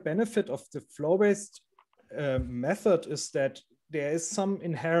inherent benefit of the flow-based method is that there is some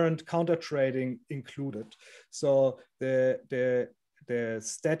inherent counter trading included. So the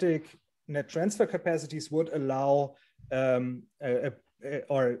static net transfer capacities would allow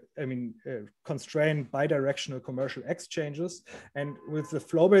constrain bidirectional commercial exchanges. And with the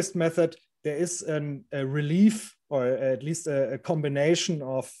flow-based method, there is a relief, or at least a combination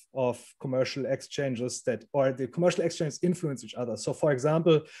of commercial exchanges or the commercial exchanges influence each other. So for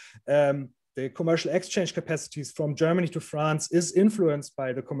example, the commercial exchange capacities from Germany to France is influenced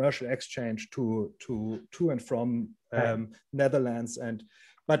by the commercial exchange to and from Netherlands.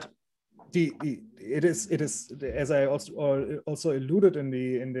 But it is as I also alluded in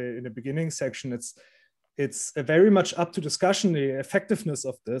the beginning section, it's very much up to discussion, the effectiveness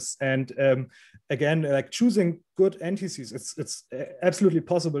of this. And again, like choosing good NTCs, it's absolutely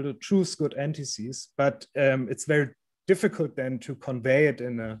possible to choose good NTCs, but it's very difficult then to convey it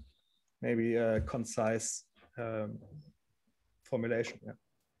in a maybe a concise formulation. Yeah.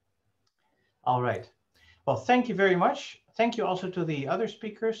 All right. Well, thank you very much. Thank you also to the other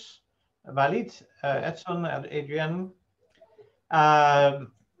speakers, Walid, Edson, and Adrienne.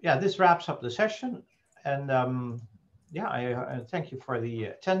 This wraps up the session. And I thank you for the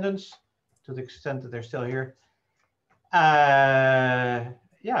attendance to the extent that they're still here. And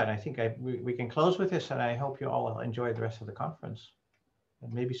I think we can close with this, and I hope you all enjoy the rest of the conference.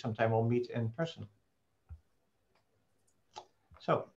 And maybe sometime we'll meet in person. So